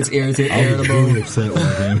gets hot, he gets irritated, I was irritable. really upset when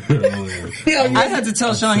I came earlier. I had to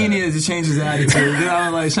tell Sean he needed to change his attitude. I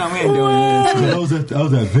was like, Sean, we ain't doing this. I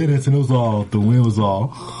was at Venice and it was all, the wind was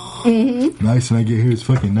all nice, and I get here, it's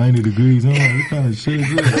fucking 90 degrees. I'm like, what kind of shit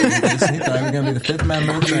is this? He thought we were going to be the fifth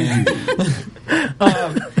member of the band.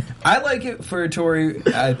 I like it for Tori.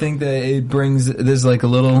 I think that it brings, there's like a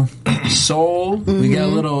little soul. We got a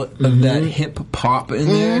little of that hip hop in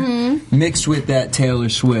there mixed with that Taylor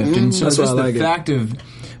Swift. And so That's just why I the like it. fact of,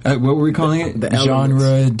 what were we calling it? The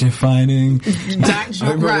Genre defining. Bring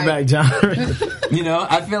it back, John. You know,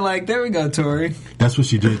 I feel like, there we go, Tori. That's what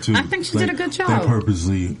she did too. I think she did a good job. They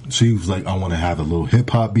purposely, she was like, I want to have a little hip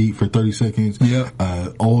hop beat for 30 seconds. Yep.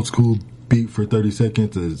 Old school beat for 30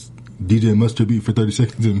 seconds. DJ Mustard beat for 30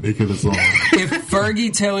 seconds and make it a song. If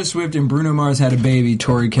Fergie, Taylor Swift, and Bruno Mars had a baby,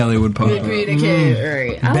 Tori Kelly would pop up. Be the kid.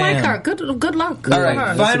 Right. I like Bam. her. Good luck. Good All for right,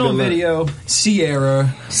 her. final video,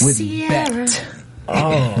 Sierra with Sierra. Bet.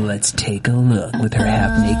 Oh, let's take a look with her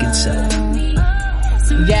half-naked self.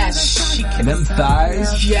 Yes, she can. Them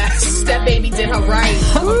thighs. Yes, that baby did her right.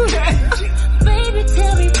 Baby,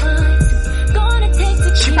 tell me what's gonna take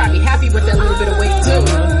to She probably happy with that little bit of weight too.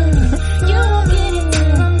 You won't get it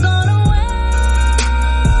till I'm gonna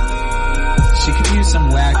wait. She could use some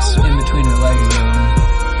wax in between her legs, though.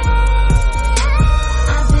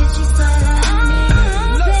 I bet you saw that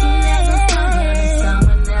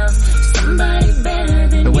someone else, somebody better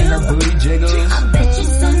than The way you. her booty jiggles. I bet you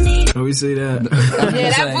Sunday. Oh, we see that. Yeah,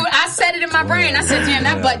 that booty, I said it in my brain. I said, damn,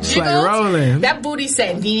 that butt jiggled. rolling. That booty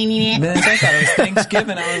said, Man, I thought it was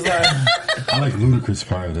Thanksgiving. I was like, I like Ludacris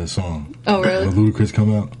part of that song. Oh, really? When Ludacris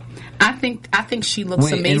come out. I think she looks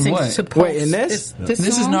Wait, in amazing. what? To post Wait, in this? this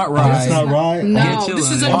is song? not Oh, right. that's not right? No, Get your this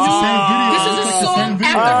is a line. song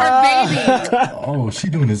after her baby. Oh, she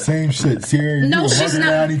doing the same shit. Sierra, No, you a she's mother not.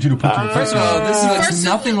 now, I need you to put your First of all, this looks First of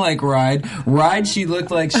nothing like Ride. Ride, she looked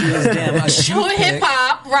like she was damn a She shoe hip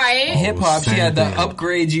hop, right? Hip hop. She Same had the thing.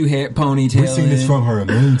 upgrade you hair ponytail. We've seen this in. from her a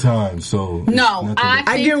million times, so... No, nothing I but-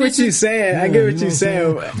 I think get what this you're is- saying. I Yeah, get you what know you're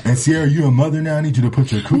saying. And Sierra, you a mother now, I need you to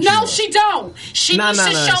put your coochie No, up. she don't. She No, needs no,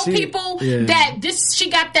 to no, show she- people people that she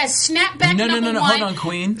got that snapback. No. One. Hold on,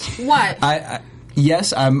 Queen. What?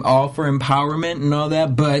 Yes, I'm all for empowerment and all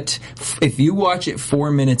that, but if you watch it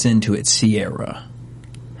 4 minutes into it, Sierra.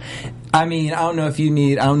 I mean, I don't know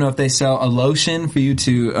if they sell a lotion for you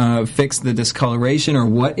to fix the discoloration or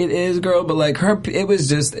what it is, girl, but like it was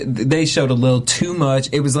just, they showed a little too much.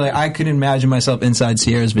 It was like, I couldn't imagine myself inside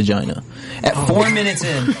Sierra's vagina. At 4 minutes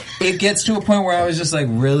in, it gets to a point where I was just like,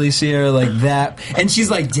 really, Sierra, like that? And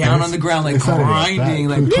she's like down on the ground, like grinding,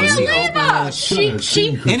 like pussy open. She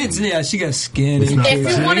got skin. If you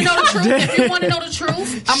want to know the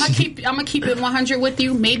truth, I'm gonna keep it 100 with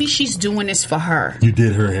you. Maybe she's doing this for her. You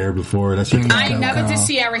did her hair before. That's your I never did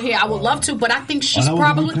Sierra hair. I would love to, but I think she's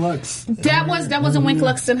probably that was a Wink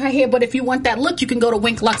Lux in her hair. But if you want that look, you can go to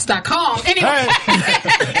winklux.com. Anyway,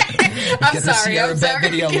 I'm sorry.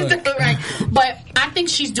 Right. But I think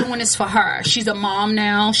she's doing this for her. She's a mom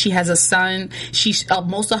now. She has a son. She's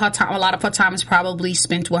most of her time, a lot of her time is probably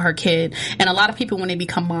spent with her kid. And a lot of people, when they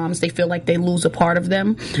become moms, they feel like they lose a part of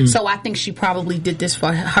them. So I think she probably did this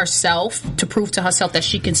for herself, to prove to herself that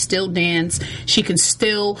she can still dance, she can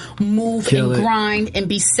still move grind and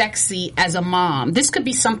be sexy as a mom. This could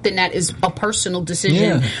be something that is a personal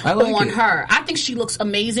decision on her. I think she looks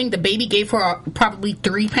amazing. The baby gave her probably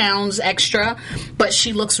 3 pounds extra, but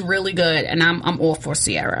she looks really good, and I'm all for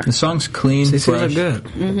Sierra. The song's clean. She looks good.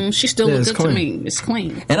 Mm-hmm. She still looks good to me. It's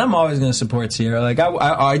clean. And I'm always going to support Sierra. Like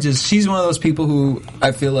I just, she's one of those people who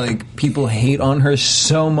I feel like people hate on her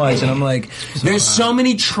so much, and I'm like, there's so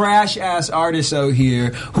many trash ass artists out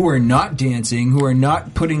here who are not dancing, who are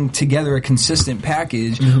not putting together a consistent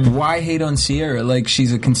package. Why hate on Sierra? Like,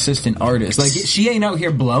 she's a consistent artist. Like, she ain't out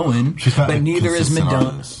here blowing, but neither is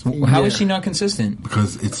Madonna. How is she not consistent?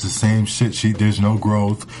 Because it's the same shit. There's no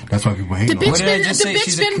growth. That's why people hate on her. What did I just say?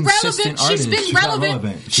 She's been relevant. She's been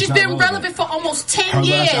relevant. She's been relevant for almost 10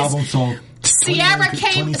 years. Her last album sold Sierra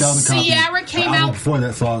came out before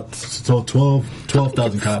that, sold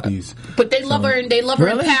 12,000 copies. But they love her, and they love her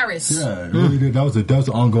in Paris. Yeah, it really did. That was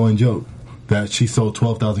an ongoing joke that she sold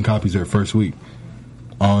 12,000 copies her first week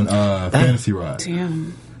on Fantasy Ride.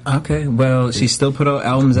 Damn. Okay, well, she still put out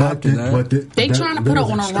albums after that. They trying to put her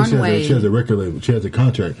on a runway. She has a record label. She has a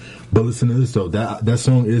contract. But listen to this though. That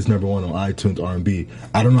song is number 1 on iTunes R&B.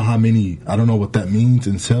 I don't know how many. I don't know what that means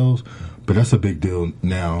in sales, but that's a big deal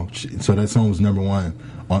now. So that song was number 1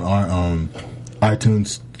 on our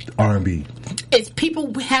iTunes R&B. It's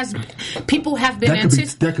people have been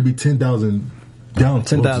that could be 10,000 down.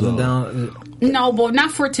 10,000 down. No, but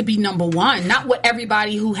not for it to be number 1. Not with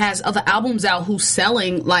everybody who has other albums out who's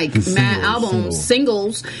selling like mad albums,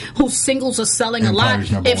 singles, whose singles are selling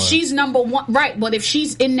Empire's a lot. If she's number 1, right? But if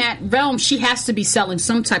she's in that realm, she has to be selling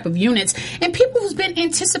some type of units. And people who's been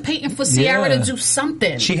anticipating for Sierra to do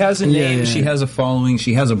something. She has a name. Yeah. She has a following.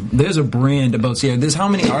 There's a brand about Sierra. There's how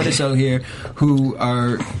many artists out here who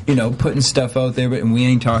are putting stuff out there, and we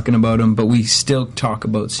ain't talking about them, but we still talk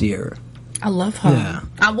about Sierra. I love her. Yeah.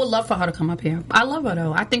 I would love for her to come up here. I love her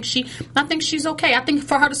though. I think she's okay. I think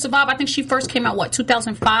for her to survive, I think she first came out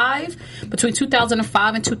 2005, between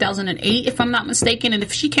 2005 and 2008, if I'm not mistaken. And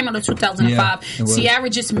if she came out in 2005, Sierra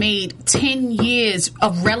just made 10 years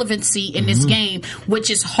of relevancy in this game, which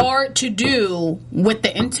is hard to do with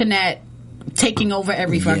the internet taking over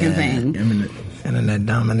every fucking thing. Internet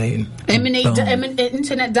dominating.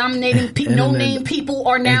 Internet dominating. No-name people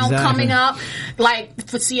are now coming up. Like,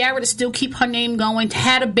 for Sierra to still keep her name going,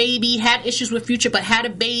 had a baby, had issues with Future, but had a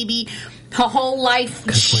baby. Her whole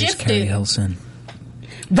life shifted. Carrie Hilson.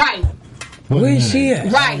 Right. Where is she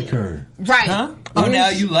at? Right. Huh? Oh, now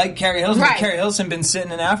you like Carrie Hilson? Right. Carrie Hilson been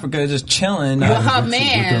sitting in Africa just chilling. With her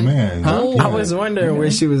man. Huh? I was wondering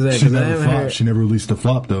where she was at. She never released a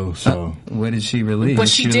flop, though. So what did she release? But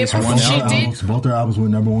she did. Both her albums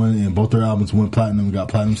went number 1, and both her albums went platinum and got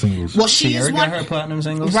platinum singles. Well, Sierra got her platinum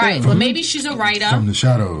singles, right? But maybe she's a writer. From the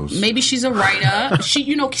Shadows. Maybe she's a writer.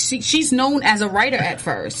 She's known as a writer at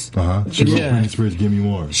first. She wrote Britney Spears' "Give Me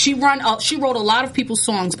More." She wrote a lot of people's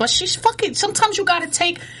songs, but she's fucking. Sometimes you got to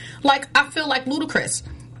take, like, I feel like Ludacris.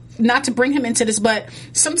 Not to bring him into this, but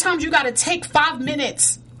sometimes you got to take 5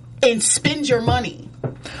 minutes and spend your money.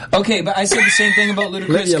 Okay, but I said the same thing about Ludacris.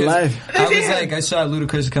 Live your life. I saw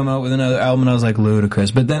Ludacris come out with another album, and I was like,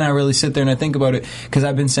 Ludacris. But then I really sit there and I think about it, because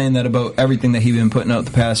I've been saying that about everything that he's been putting out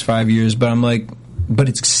the past 5 years. But I'm like, but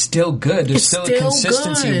it's still good. There's still a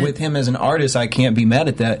consistency good with him as an artist. I can't be mad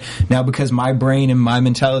at that. Now, because my brain and my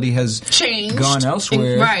mentality has changed, gone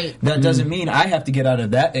elsewhere, right? That doesn't mean I have to get out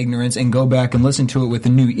of that ignorance and go back and listen to it with a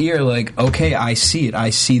new ear. Like, okay, I see it.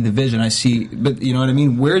 I see the vision. I see, but you know what I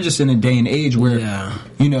mean? We're just in a day and age where,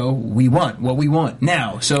 you know, we want what we want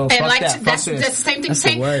now. So and fuck like that. that's the same thing.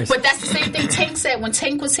 Tank, but that's the same thing Tank said when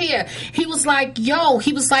Tank was here. He was like,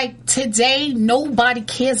 today nobody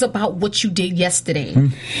cares about what you did yesterday.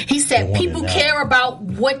 He said people care about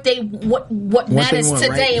what matters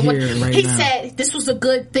today. He said this was a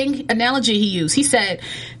good thing analogy he used. He said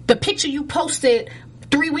the picture you posted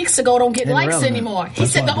 3 weeks ago don't get likes anymore. He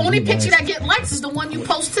said the only picture that get likes is the one you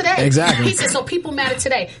post today. Exactly. He said so people matter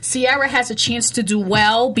today. Ciara has a chance to do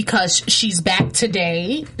well because she's back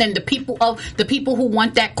today. And the people who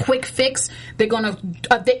want that quick fix, they're gonna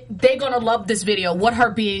love this video. What her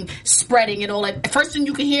being spreading and all that. First thing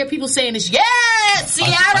you can hear people saying is, "Yeah,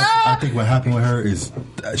 Ciara." I think what happened with her is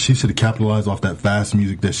she should have capitalized off that fast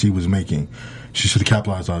music that she was making. She should have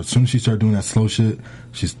capitalized on it. As soon as she started doing that slow shit,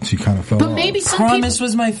 she kind of fell off. But maybe some Promise people...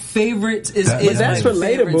 was my favorite. That's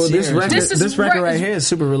relatable. This record right here is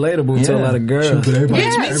super relatable to a lot of girls. Me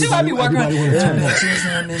too. I be walking around.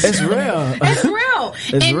 It's real. It's real.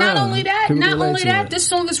 It's and real. not only People relate to that, it. this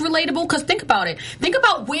song is relatable because think about it. Think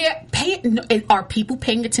about are people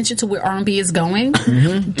paying attention to where R&B is going?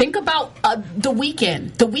 Think about The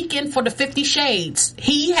Weeknd. The Weeknd for the 50 Shades.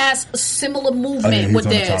 He has a similar movement with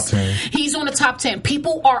this. He's on the top 10.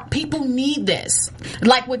 People need this.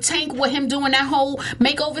 Like with Tank, with him doing that whole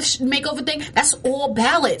makeover thing, that's all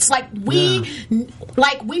ballads. Like we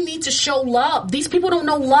need to show love. These people don't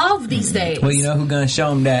know love these days. Well, you know who's gonna show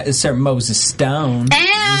them that? It's Sir Moses Stone.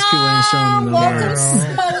 These people ain't showing them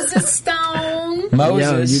Welcome, Moses Stone.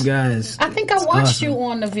 Moses, yo, you guys. I think I watched you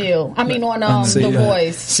on The View. I mean, on The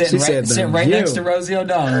Voice. Sit right next to Rosie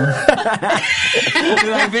O'Donnell.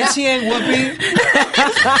 You're like, bitch, he ain't whoopee.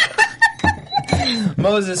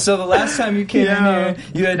 Moses, so the last time you came in here,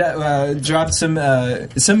 you had dropped some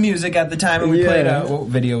music at the time, and we played what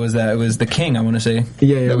video was that? It was The King, I want to say.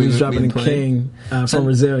 Yeah, we was dropping The King from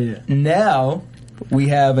Resilient. Now, we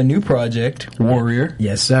have a new project, Warrior.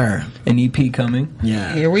 Yes, sir. An EP coming.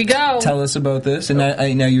 Yeah. Here we go. Tell us about this. And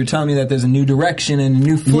now you were telling me that there's a new direction and a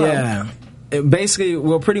new flow. Yeah. Basically,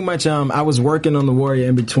 well, pretty much, I was working on the Warrior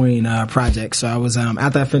in between projects. So I was,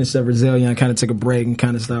 after I finished up Resilient, I kind of took a break and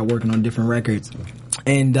kind of started working on different records.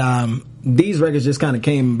 And these records just kind of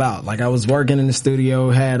came about. Like, I was working in the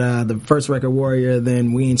studio, had the first record, Warrior,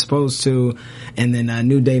 then We Ain't Supposed To, and then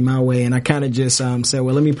New Day My Way. And I kind of just said,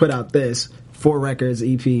 well, let me put out this 4 records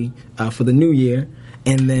EP for the new year.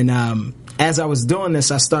 And then as I was doing this,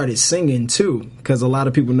 I started singing too, because a lot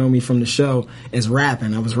of people know me from the show as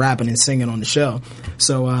rapping. I was rapping and singing on the show.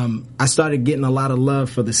 So I started getting a lot of love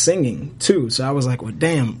for the singing too. So I was like, well,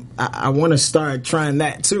 damn, I want to start trying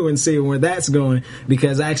that too and see where that's going.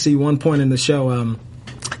 Because actually one point in the show,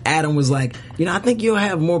 Adam was like, I think you'll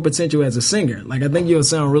have more potential as a singer. Like, I think you'll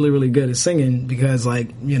sound really, really good at singing because, like,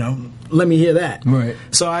 let me hear that. Right.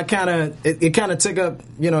 So I it kind of took up,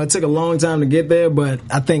 it took a long time to get there, but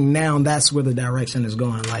I think now that's where the direction is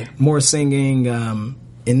going. Like, more singing,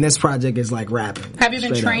 in this project is like rapping. Have you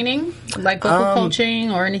been training, like vocal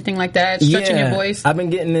coaching or anything like that, stretching your voice? I've been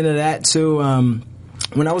getting into that too.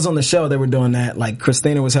 When I was on the show, they were doing that. Like,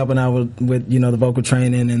 Christina was helping out with the vocal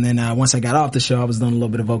training, and then once I got off the show, I was doing a little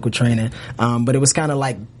bit of vocal training. But it was kind of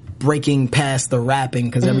like breaking past the rapping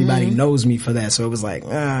because everybody knows me for that. So it was like,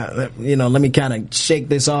 let me kind of shake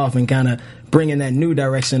this off and kind of bring in that new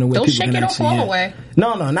direction of what people can actually Don't shake it off all the way.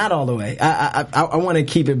 No, not all the way. I want to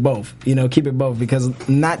keep it both. Keep it both because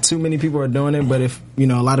not too many people are doing it. But if a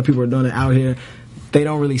lot of people are doing it out here, they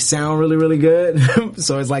don't really sound really, really good.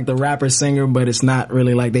 So it's like the rapper singer, but it's not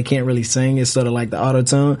really like they can't really sing. It's sort of like the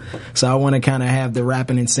auto-tune. So I want to kind of have the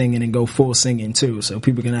rapping and singing and go full singing too, so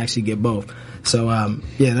people can actually get both. So,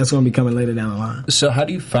 that's going to be coming later down the line. So how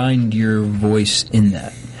do you find your voice in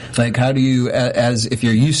that? Like, how do you, as if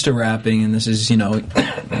you're used to rapping and this is,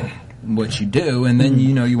 what you do, and then,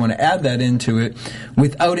 you want to add that into it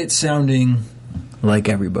without it sounding like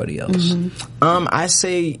everybody else? I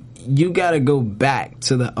say you gotta go back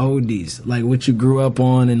to the oldies, like what you grew up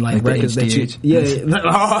on and like records that you,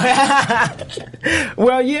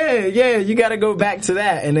 well, you gotta go back to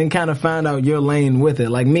that and then kind of find out your lane with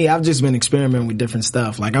it. Like me, I've just been experimenting with different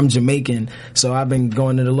stuff. Like, I'm Jamaican, so I've been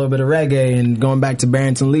going to a little bit of reggae and going back to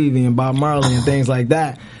Barrington Levy and Bob Marley and things like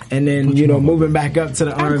that. And then, moving back up to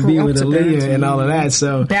the R&B with Aaliyah and all of that.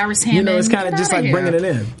 So, it's kind of just like bringing it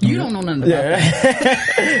in. You don't know nothing about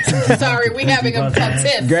that. Sorry, we having a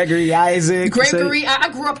tip. Greg Gregory Isaac. I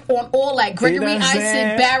grew up on all that. Gregory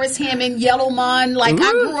Isaac, Barris Hammond, Yellowman. Like,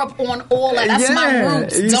 I grew up on all that. That's my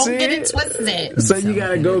roots. Don't get it twisted. So you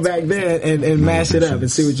gotta go back there and mash it up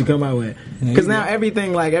and see what you come out with. Because now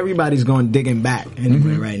everything, like, everybody's going digging back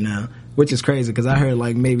anyway right now. Which is crazy because I heard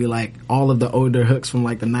like maybe like all of the older hooks from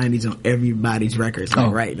like the 90s on everybody's records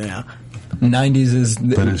right now. 90s is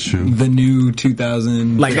true. The new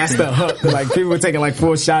 2000. Like that's the hook. Like people were taking like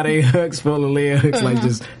full Sade hooks, full Aaliyah hooks, like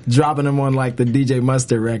just dropping them on like the DJ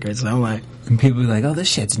Mustard records. And I'm like, and people be like, "Oh, this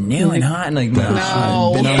shit's new and hot." And like,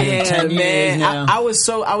 no, been on it 10 years now. I was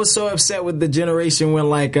so upset with the generation when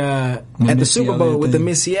like at the Super Bowl with the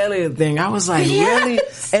Missy Elliott thing. I was like, really?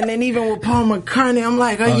 And then even with Paul McCartney, I'm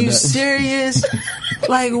like, are you serious?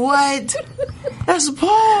 Like what? That's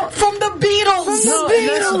Paul from the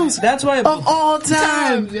Beatles. That's why of all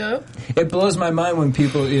time. It blows my mind when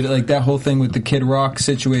people like that whole thing with the Kid Rock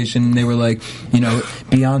situation. They were like, you know,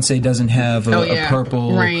 Beyonce doesn't have a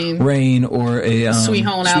Purple Rain or a Sweet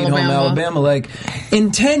Home Alabama. Like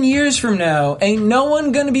in 10 years from now, ain't no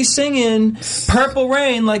one gonna be singing Purple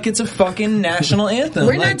Rain like it's a fucking national anthem.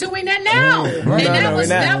 We're not doing that now.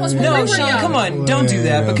 That was when we were Sean, young. come on, don't do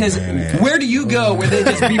that because where do you go where they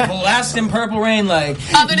just be blasting Purple Rain like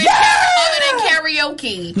other than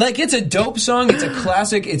karaoke? Like it's a dope song, it's a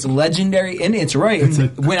classic, it's legendary, and it's right.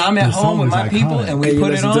 When I'm at home with my people and we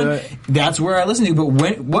put it on, that's where I listen to. But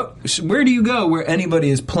where do you go where anybody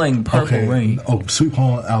is playing Purple Rain? Oh, Sweet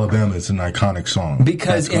Home Alabama is an iconic song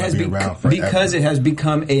because it has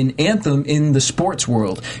become an anthem in the sports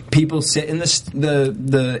world. People sit in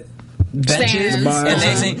the benches and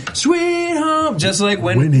they sing "Sweet Home," just like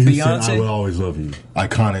when Beyonce. Said, "I Will Always Love You,"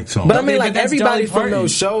 iconic song. But I mean, like everybody from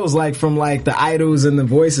those shows, like from like the Idols and the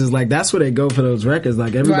Voices, like that's where they go for those records.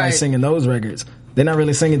 Like everybody's singing those records. They're not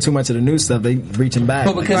really singing too much of the new stuff. They reaching back.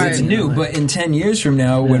 Well, because it's new. But in 10 years from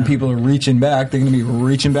now, when people are reaching back, they're going to be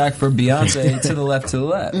reaching back for Beyonce to the left.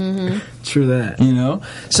 Mm-hmm. True that. You know.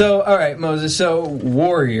 So, all right, Moses. So,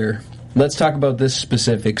 Warrior. Let's talk about this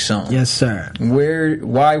specific song. Yes, sir.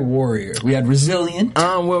 Why Warrior? We had Resilient.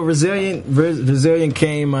 Well, Resilient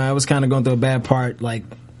came. I was kind of going through a bad part. Like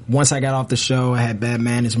once I got off the show, I had bad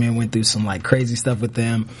management. Went through some like crazy stuff with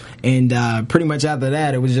them, and pretty much after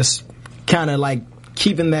that, it was just kind of like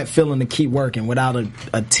keeping that feeling to keep working without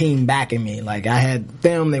a team backing me. Like I had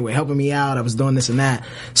them, they were helping me out. I was doing this and that.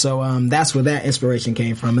 So that's where that inspiration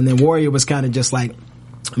came from. And then Warrior was kind of just like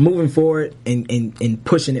moving forward and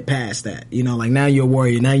pushing it past that. You know, like now you're a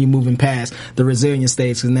warrior. Now you're moving past the resilient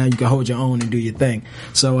stage because now you can hold your own and do your thing.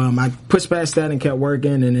 So I pushed past that and kept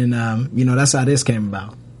working. And then, you know, that's how this came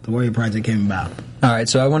about. The Warrior Project came about. All right,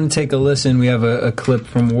 so I want to take a listen. We have a clip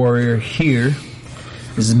from Warrior here.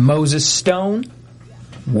 This is Moses Stone,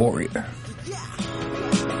 Warrior.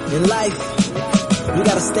 In life, you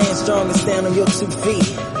gotta stand strong and stand on your 2 feet.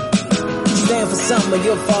 Stand for something or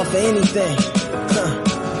you'll fall for anything.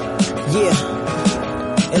 Yeah.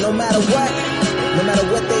 And no matter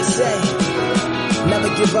what they say, never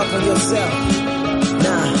give up on yourself.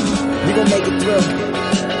 Nah, you gon' make it through.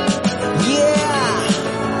 Yeah.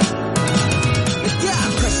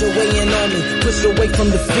 Pressure weighing on me, push away from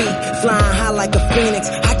defeat. Flying high like a phoenix,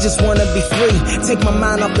 I just wanna be free. Take my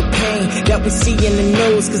mind off the pain that we see in the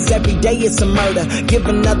news. Cause every day it's a murder, give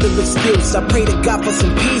another excuse. I pray to God for some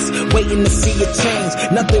peace, waiting to see a change.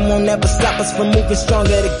 Nothing won't ever stop us from moving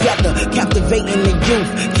stronger together. Captivating the youth,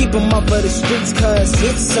 keep them off of the streets. Cause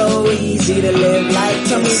it's so easy to live like this.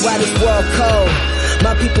 Tell me why this world cold.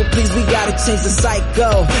 My people, please, we gotta change the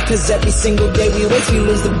cycle. Cause every single day we wait, we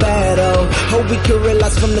lose the battle. Hope we can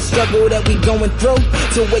realize from the struggle that we going through.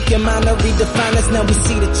 To wake your mind to redefine us, now we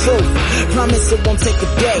see the truth. Promise it won't take a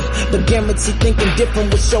day, but guarantee thinking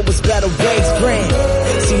different will show us better ways. Grand,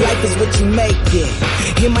 see life is what you make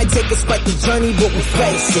it. It might take us quite the journey, but we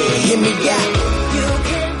face it. Hear me out.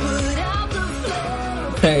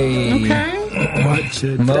 Hey.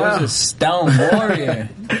 Okay. Moses Stone, Warrior.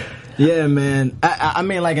 Yeah, man. I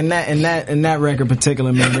mean, like in that record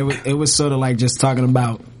particular, man, it was sort of like just talking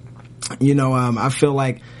about, you know, I feel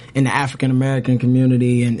like in the African American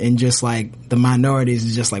community and just like the minorities,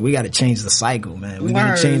 is just like we got to change the cycle, man. We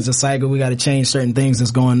got to change the cycle. We got to change certain things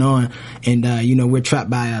that's going on, and you know, we're trapped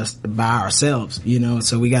by ourselves, you know.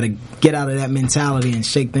 So we got to get out of that mentality and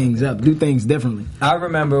shake things up, do things differently. I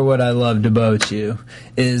remember what I loved about you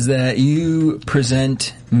is that you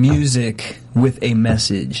present music with a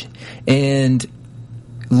message, and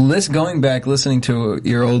going back listening to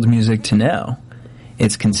your old music to now,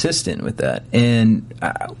 it's consistent with that. And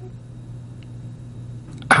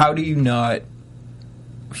how do you not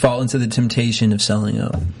fall into the temptation of selling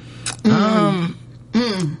out?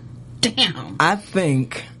 Damn. I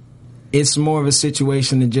think it's more of a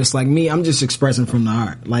situation than just like me. I'm just expressing from the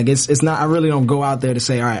heart. Like it's not. I really don't go out there to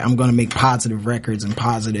say, all right, I'm going to make positive records and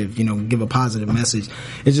positive, give a positive message.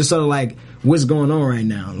 It's just sort of like what's going on right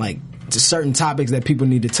now. Like just certain topics that people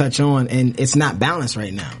need to touch on, and it's not balanced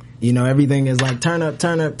right now. Everything is like turn up,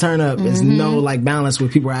 turn up, turn up. There's no like balance where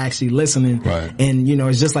people are actually listening. Right. And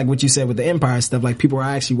it's just like what you said with the Empire stuff. Like people are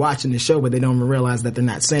actually watching the show, but they don't even realize that they're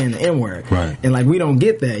not saying the N word. Right. And like we don't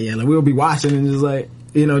get that yet. Like we'll be watching and just like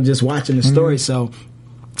just watching the story. So,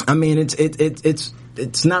 I mean,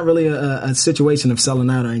 it's not really a situation of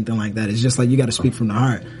selling out or anything like that. It's just like you got to speak from the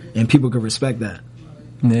heart, and people can respect that.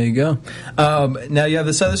 There you go. Now you have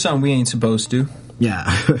this other song, "We Ain't Supposed to."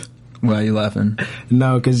 Yeah. Why are you laughing?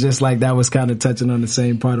 No, because just like that was kind of touching on the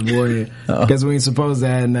same part of Warrior. Because we ain't supposed to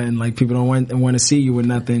have nothing. Like people don't want to see you with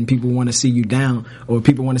nothing. People want to see you down, or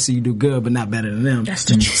people want to see you do good, but not better than them. That's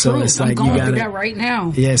the truth. So it's like I'm going you gotta, through that right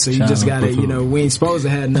now. Yeah, so you just got to, we ain't supposed to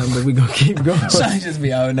have nothing, but we gonna keep going. So I just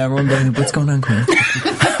be out and everyone going, "What's going on, Quinn?"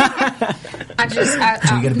 I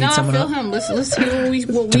feel him. Let's hear what we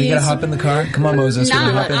Do we gotta hop in the car? Come on, Moses.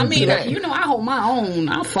 Nah, I mean, I hold my own.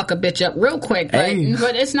 I'll fuck a bitch up real quick.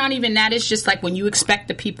 But it's not even that. It's just like when you expect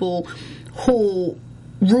the people who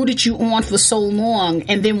rooted you on for so long,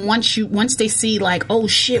 and then once they see like, oh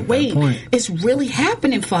shit, wait, it's really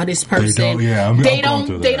happening for this person. They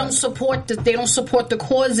don't support the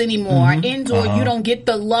cause anymore, and or you don't get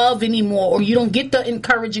the love anymore, or you don't get the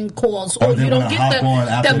encouraging calls, or you don't get the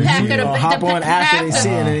pack of the hop on after they see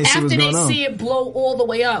it, and they see what's going on. See it blow all the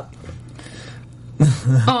way up.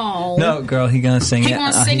 Oh no, girl, he gonna sing it. He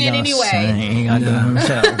gonna sing it anyway.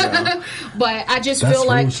 But I just feel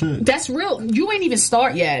like that's real. You ain't even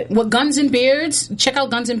start yet. With Guns and Beards, check out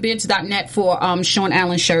gunsandbeards.net for Sean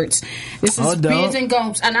Allen shirts. This is Beards and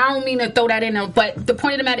Gums, and I don't mean to throw that in there, but the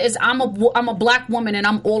point of the matter is I'm a black woman, and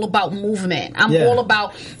I'm all about movement. I'm all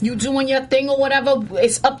about you doing your thing or whatever.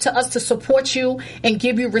 It's up to us to support you and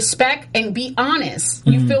give you respect and be honest.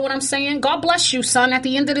 You feel what I'm saying? God bless you, son. At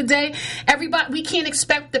the end of the day, everybody, we can't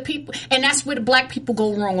expect the people, and that's where the black people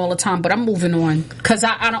go wrong all the time. But I'm moving on because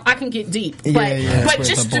I can get deep. But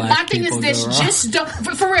just my thing is this: just don't,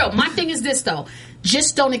 for real. My thing is this though: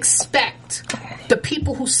 just don't expect the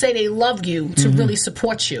people who say they love you to really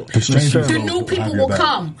support you. The new people will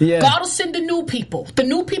come. God will send the new people. The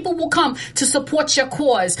new people will come to support your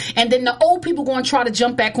cause, and then the old people going to try to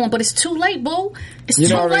jump back on. But it's too late, boo. It's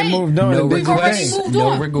too late. Moved on. We've already moved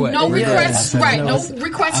on. No regrets. Right? No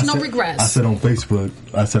regrets. No regrets. I said on Facebook,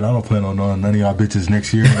 I don't plan on knowing none of y'all bitches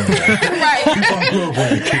next year. Right.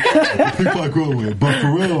 People I grew up with. But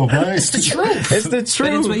for real, right? It's the truth. It's the truth.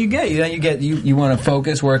 But it's what you get. You want to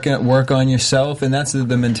focus, work on yourself, and that's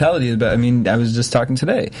the mentality. But I mean, I was just talking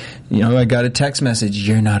today. I got a text message.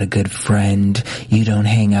 You're not a good friend. You don't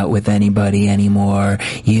hang out with anybody anymore.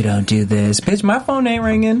 You don't do this. Bitch, my phone ain't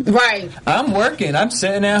ringing. Right. I'm working. I'm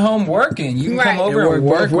sitting at home working. You can come over and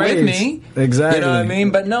work with me. Exactly. You know what I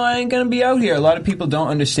mean? But no, I ain't gonna be out here. A lot of people don't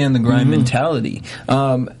understand the grind mentality.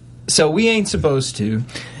 So we ain't supposed to.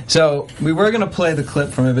 So we were gonna play the clip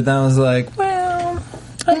from it, but then I was like, well,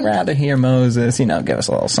 I'd rather hear Moses, give us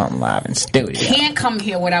a little something live in studio. Can't come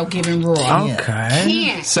here without giving raw. Okay.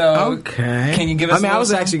 Can't. So, can you give us? I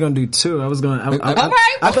was actually going to do two. I was going. All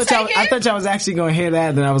right. I thought y'all was actually going to hear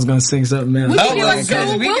that, then I was going to sing something else. I'm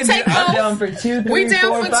down for 2, 3,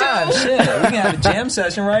 4, 5. Shit, we can have a jam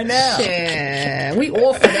session right now. Yeah, we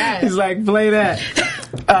all for that. He's like, play that.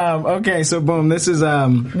 Okay, so boom. This is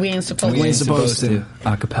We ain't supposed to.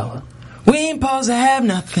 Acapella. We ain't supposed to have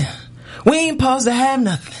nothing. We ain't supposed to have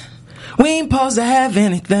nothing. We ain't supposed to have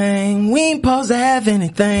anything. We ain't supposed to have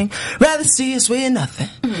anything. Rather see us with nothing.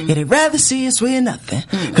 Yeah, they'd rather see us with nothing.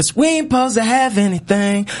 Cause we ain't supposed to have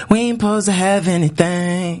anything. We ain't supposed to have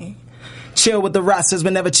anything. Chill with the rosters,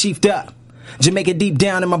 but never chiefed up. Jamaica deep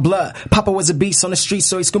down in my blood. Papa was a beast on the street,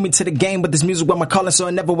 so he schooled me to the game. But this music was my calling, so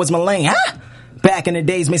it never was my lane. Huh? Back in the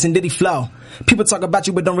days, Mason Diddy flow. People talk about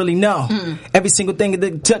you but don't really know. Every single thing that they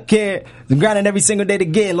took care, grinding every single day to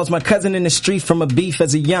get. Lost my cousin in the street from a beef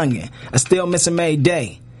as a youngin'. I still miss him every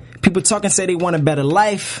day. People talking say they want a better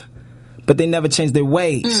life, but they never change their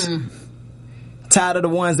ways. Tired of the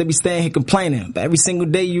ones that be staying here complaining. But every single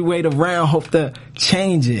day you wait around, hope to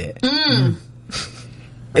change it.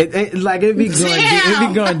 It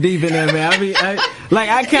be going deep in there, man.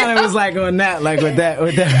 I kind of was like on that, like with that.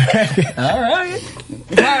 All right.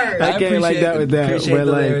 Word. I can't like that with that. Appreciate but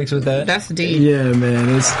the like, lyrics with that. That's deep. Yeah, man.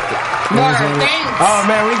 It's Word. Thanks. Oh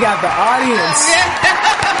man, we got the audience.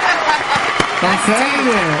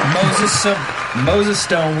 Moses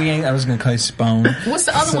Stone. I was gonna call you Spone. What's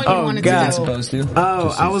the other one you wanted to do? Supposed to.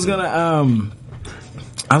 Oh, I was gonna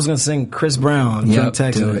I was gonna sing Chris Brown, Drunk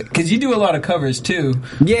Texan. Because you do a lot of covers too.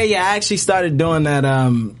 Yeah. I actually started doing that.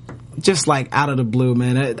 Just like out of the blue,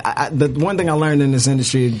 man. The one thing I learned in this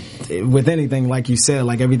industry, with anything, like you said,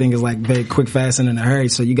 like everything is like very quick, fast, and in a hurry.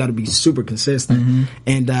 So you got to be super consistent. Mm-hmm.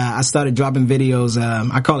 And I started dropping videos.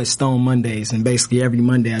 I call it Stone Mondays, and basically every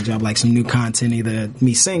Monday I drop like some new content, either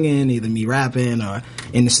me singing, either me rapping, or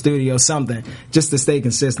in the studio, something, just to stay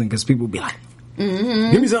consistent. Because people be like,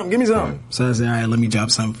 "Give me something." So I said, "All right, let me drop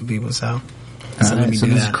something for people." So let me do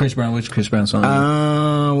this that. is Chris Brown. Which Chris Brown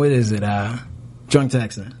song? What is it? Drunk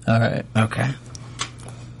Texan. All right. Okay.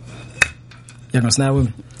 Y'all gonna snap with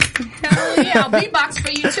me? Hell yeah, I'll beatbox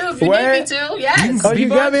for you too if you need me to. Yes. Oh, you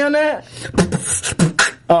got me on that?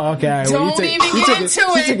 Oh, okay. All right. Don't even get into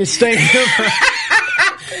it. You took it straight.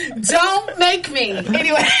 Don't make me.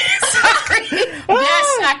 Anyway, sorry. Yes,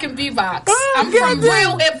 I can beatbox. I'm from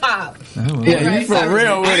real hip hop. Yeah, you from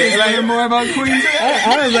real with it. Like more about Queens.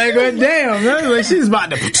 I was like, well, damn. I was like, she's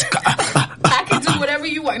about to. I can do whatever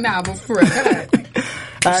you want now, but for real, go ahead.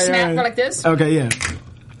 Snap like this. Okay, yeah.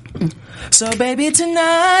 So, baby,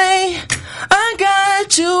 tonight I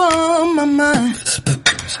got you on my mind.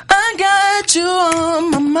 I got you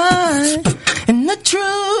on my mind, and the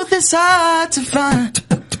truth is hard to find.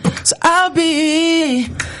 So I'll be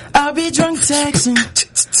drunk texting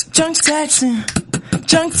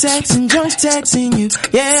you.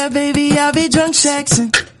 Yeah, baby, I'll be drunk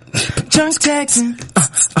texting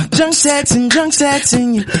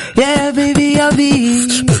you. Yeah, baby, I'll be.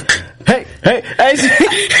 Hey, I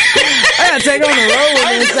gotta take on the road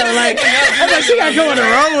with me. So like, I'm like, she gotta go on the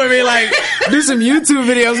road with me, like, do some YouTube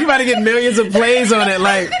videos. We about to get millions of plays on it.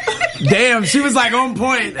 Like, damn, she was like on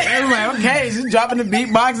point. I was like, okay, she's dropping the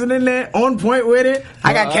beatboxing in there, on point with it.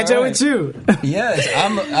 I gotta catch up with you. Yes,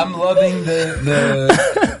 I'm loving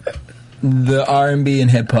the R&B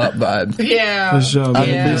and hip hop vibe. Yeah, for sure, man.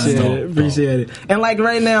 Yeah. Appreciate it. And like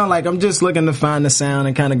right now, like I'm just looking to find the sound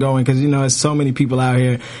and kind of going, because you know there's so many people out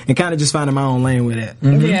here, and kind of just finding my own lane with it.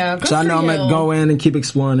 Mm-hmm. Yeah, so I know I'm gonna go in and keep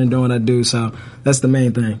exploring and doing what I do. So that's the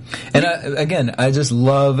main thing. And I just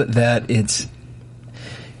love that it's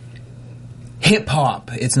hip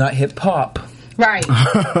hop. It's not hip hop. Right.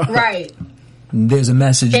 Right. There's a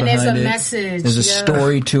message and behind it. There's a message. There's a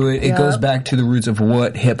story to it. It goes back to the roots of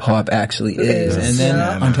what hip hop actually is. And then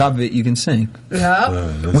on top of it, you can sing. Yep.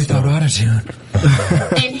 Without autotune.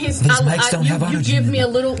 And these mics don't have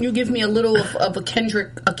autotune. You give me a little of a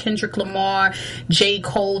Kendrick Lamar, J.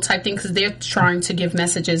 Cole type thing, because they're trying to give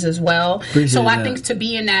messages as well. So I think to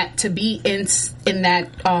be in that thing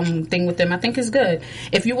with them, I think is good.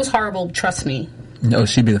 If you was horrible, trust me. No,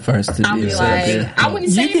 she'd be the first to be like, I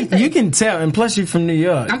wouldn't say anything. You can tell, and plus you're from New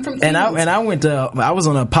York. I'm from Queens. And I was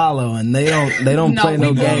on Apollo, and they don't play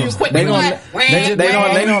no games. They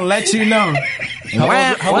don't let you know.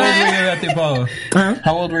 How old were you at the Apollo?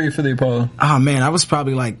 How old were you for the Apollo? Oh man, I was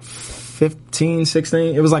probably like 15,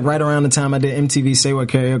 16. It was like right around the time I did MTV Say What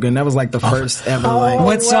Karaoke, and that was like the first ever.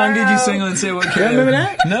 What song did you sing on Say What Karaoke? You remember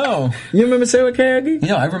that? No. You remember Say What Karaoke?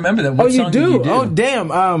 Yeah, I remember that. What you song do? Did you do? Oh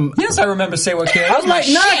damn. Yes, I remember Say What Karaoke. I was like,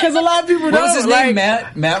 nah, because a lot of people don't. What was his name?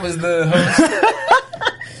 Matt? Matt was the host.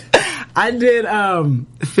 I did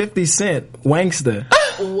 50 Cent, Wankster.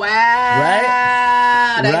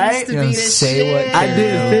 Wow. Right? Used to be the shit. I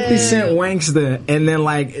did 50 Cent Wankster, and then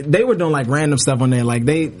like they were doing like random stuff on there. Like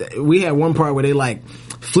we had one part where they like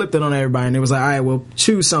flipped it on everybody, and it was like, all right, well,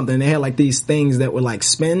 choose something. They had like these things that would like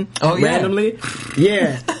spin randomly.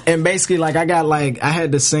 Yeah. And basically like I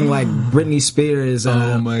had to sing like Britney Spears.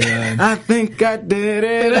 Oh my God. I think I did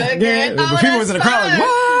it again. Oh, But people was in the crowd like, whoa!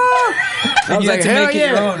 I was like, hell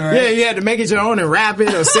yeah. Your own, right? Yeah, you had to make it your own and rap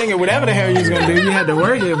it or sing it, whatever the hell you was gonna do. You had to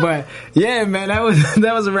work it. But yeah, man,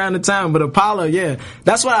 that was around the time. But Apollo, yeah,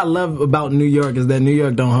 that's what I love about New York, is that New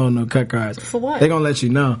York don't hold no cut cards. For what? They gonna let you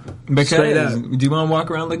know. Because straight up. do you want to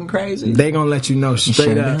walk around looking crazy? They gonna let you know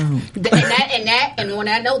straight up. And on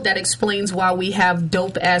that note, that explains why we have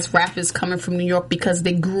dope ass rappers coming from New York, because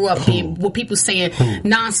they grew up being what people saying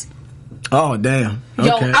nonsense. Oh damn! Okay.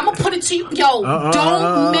 Yo, I'm gonna put it to you. Yo,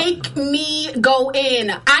 don't make me go in.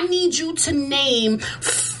 I need you to name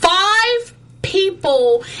 5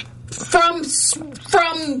 people from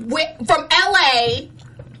LA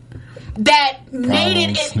that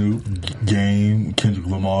made it. Snoop, Game, Kendrick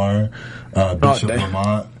Lamar, Bishop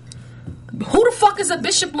Lamont. Who the fuck is a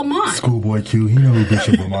Bishop Lamont? Schoolboy Q. You know who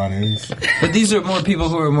Bishop Lamont is. But these are more people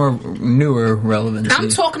who are more newer relevancy. I'm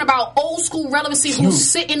talking about old school relevancy who's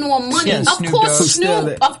sitting on money. Yeah, of Snoop course, Dogg.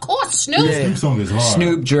 Snoop. Of course, Snoop. Yeah. Snoop song is hard.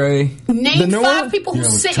 Snoop, Dre. Name 5 people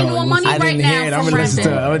who's sitting on money I right didn't hear it. now I'm from gonna listen to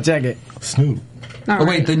it. rapping. I'm gonna check it. Snoop. Oh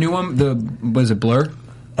wait, the new one, was it Blur?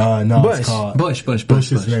 No, Bush. it's called Bush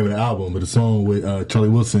is the name of the album, but the song with Charlie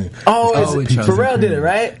Wilson. Pharrell did it,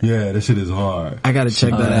 right? Yeah, that shit is hard. I gotta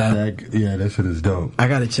check that out. That shit is dope. I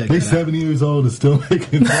gotta check He's that out. 70 years old and still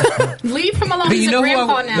making that. Leave him alone. But He's you a know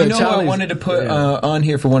grandpa now. You know who I wanted to put on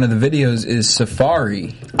here for one of the videos is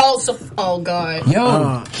Safari. Oh God.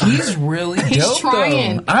 Yo, he's really He's dope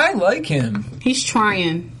trying. though. I like him. He's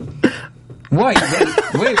trying. Why?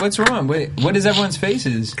 Wait, what's wrong? Wait, what is everyone's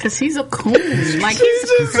faces? Because he's a coon. Like,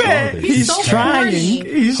 he's so trying. funny.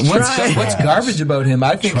 He's trying. What's garbage about him?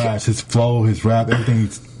 I think Trash. His flow, his rap, everything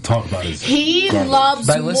he's talk about is he garbage. loves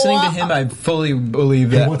by listening more, to him, I fully believe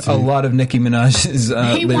that wants a to. lot of Nicki Minaj's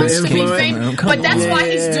he wants to be came from famous, him. Come but that's on. why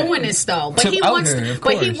he's doing this though. But To he out wants, her, of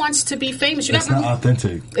but he course. wants to be famous. You It's got not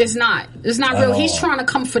authentic. It's not At real. He's all. trying to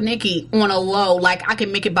come for Nicki on a low, like I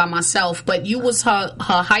can make it by myself. But you was her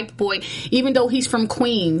hype boy, even though he's from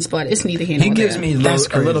Queens. But it's neither here nor He gives there. me a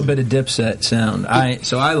little bit of Dipset sound.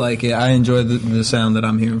 So I like it. I enjoy the sound that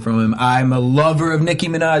I'm hearing from him. I'm a lover of Nicki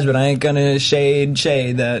Minaj, but I ain't gonna shade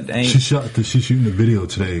that. She's shooting a video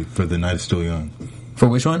today for The Night Is Still Young. For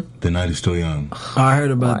which one? The Night Is Still Young. Oh, I heard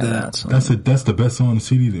about Why that. That's the best song on the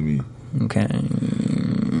CD to me. Okay,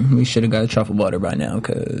 we should have got a truffle butter by now,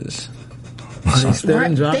 because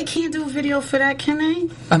They can't do a video for that, can they?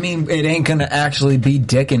 I mean, it ain't gonna actually be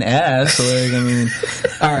dick and ass. Like, I mean,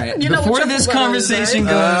 all right. You know Before what this truffle butter conversation is,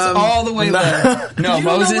 right? goes all the way left, no, You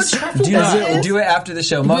know Moses, what truffle do butter not is? do it after the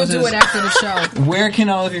show. Moses, We'll do it after the show. where can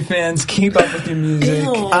all of your fans keep up with your music?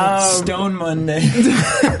 Ew. Stone Monday.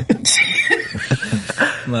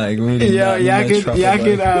 Like, we did Yo, not y'all need can truffle y'all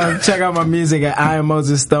butter. can check out my music at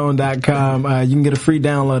IamMosesStone.com. You can get a free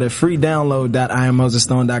download at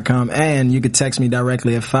freedownload.IamMosesStone.com, and you can text me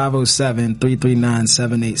directly at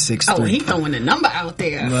 507-339-7863. Oh, he throwing a number out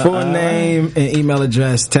there. Full name and email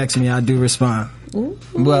address. Text me. I do respond.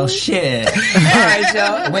 Well, shit. All right,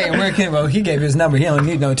 y'all. Wait, he gave his number. He don't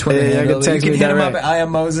need no Twitter Yeah, handle. you can text You me can hit him direct. up at I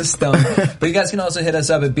Am Moses Stone. But you guys can also hit us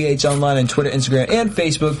up at BHL Online on Twitter, Instagram, and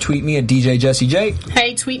Facebook. Tweet me at DJ Jesse J.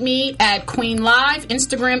 Hey, tweet me at Queen Live,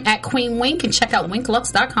 Instagram at Queen Wink, and check out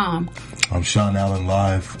winklux.com. I'm Sean Allen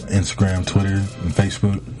Live, Instagram, Twitter, and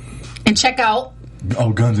Facebook. And check out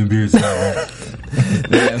Guns and Beards. For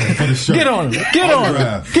the shirt. Get on him. Get on him.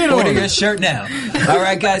 Autograph. Get on Order him. your shirt now. All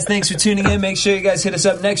right, guys. Thanks for tuning in. Make sure you guys hit us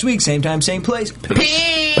up next week. Same time, same place.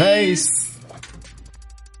 Peace. Peace.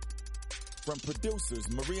 From producers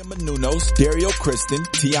Maria Menounos, Dario Kristen,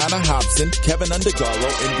 Tiana Hobson, Kevin Undergaro,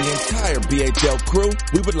 and the entire BHL crew,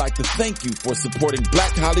 we would like to thank you for supporting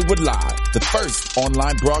Black Hollywood Live, the first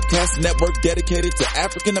online broadcast network dedicated to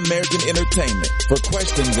African American entertainment. For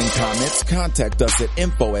questions and comments, contact us at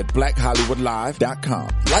info@blackhollywoodlive.com.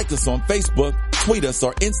 Like us on Facebook, tweet us,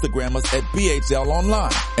 or Instagram us at BHL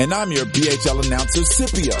Online. And I'm your BHL announcer,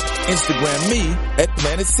 Scipio. Instagram me at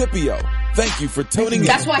Planet Scipio. Thank you for tuning in.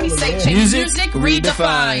 That's why he say change music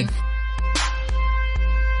redefined.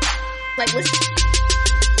 Like, listen.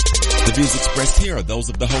 The views expressed here are those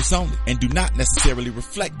of the host only and do not necessarily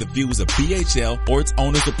reflect the views of BHL or its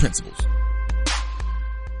owners or principals.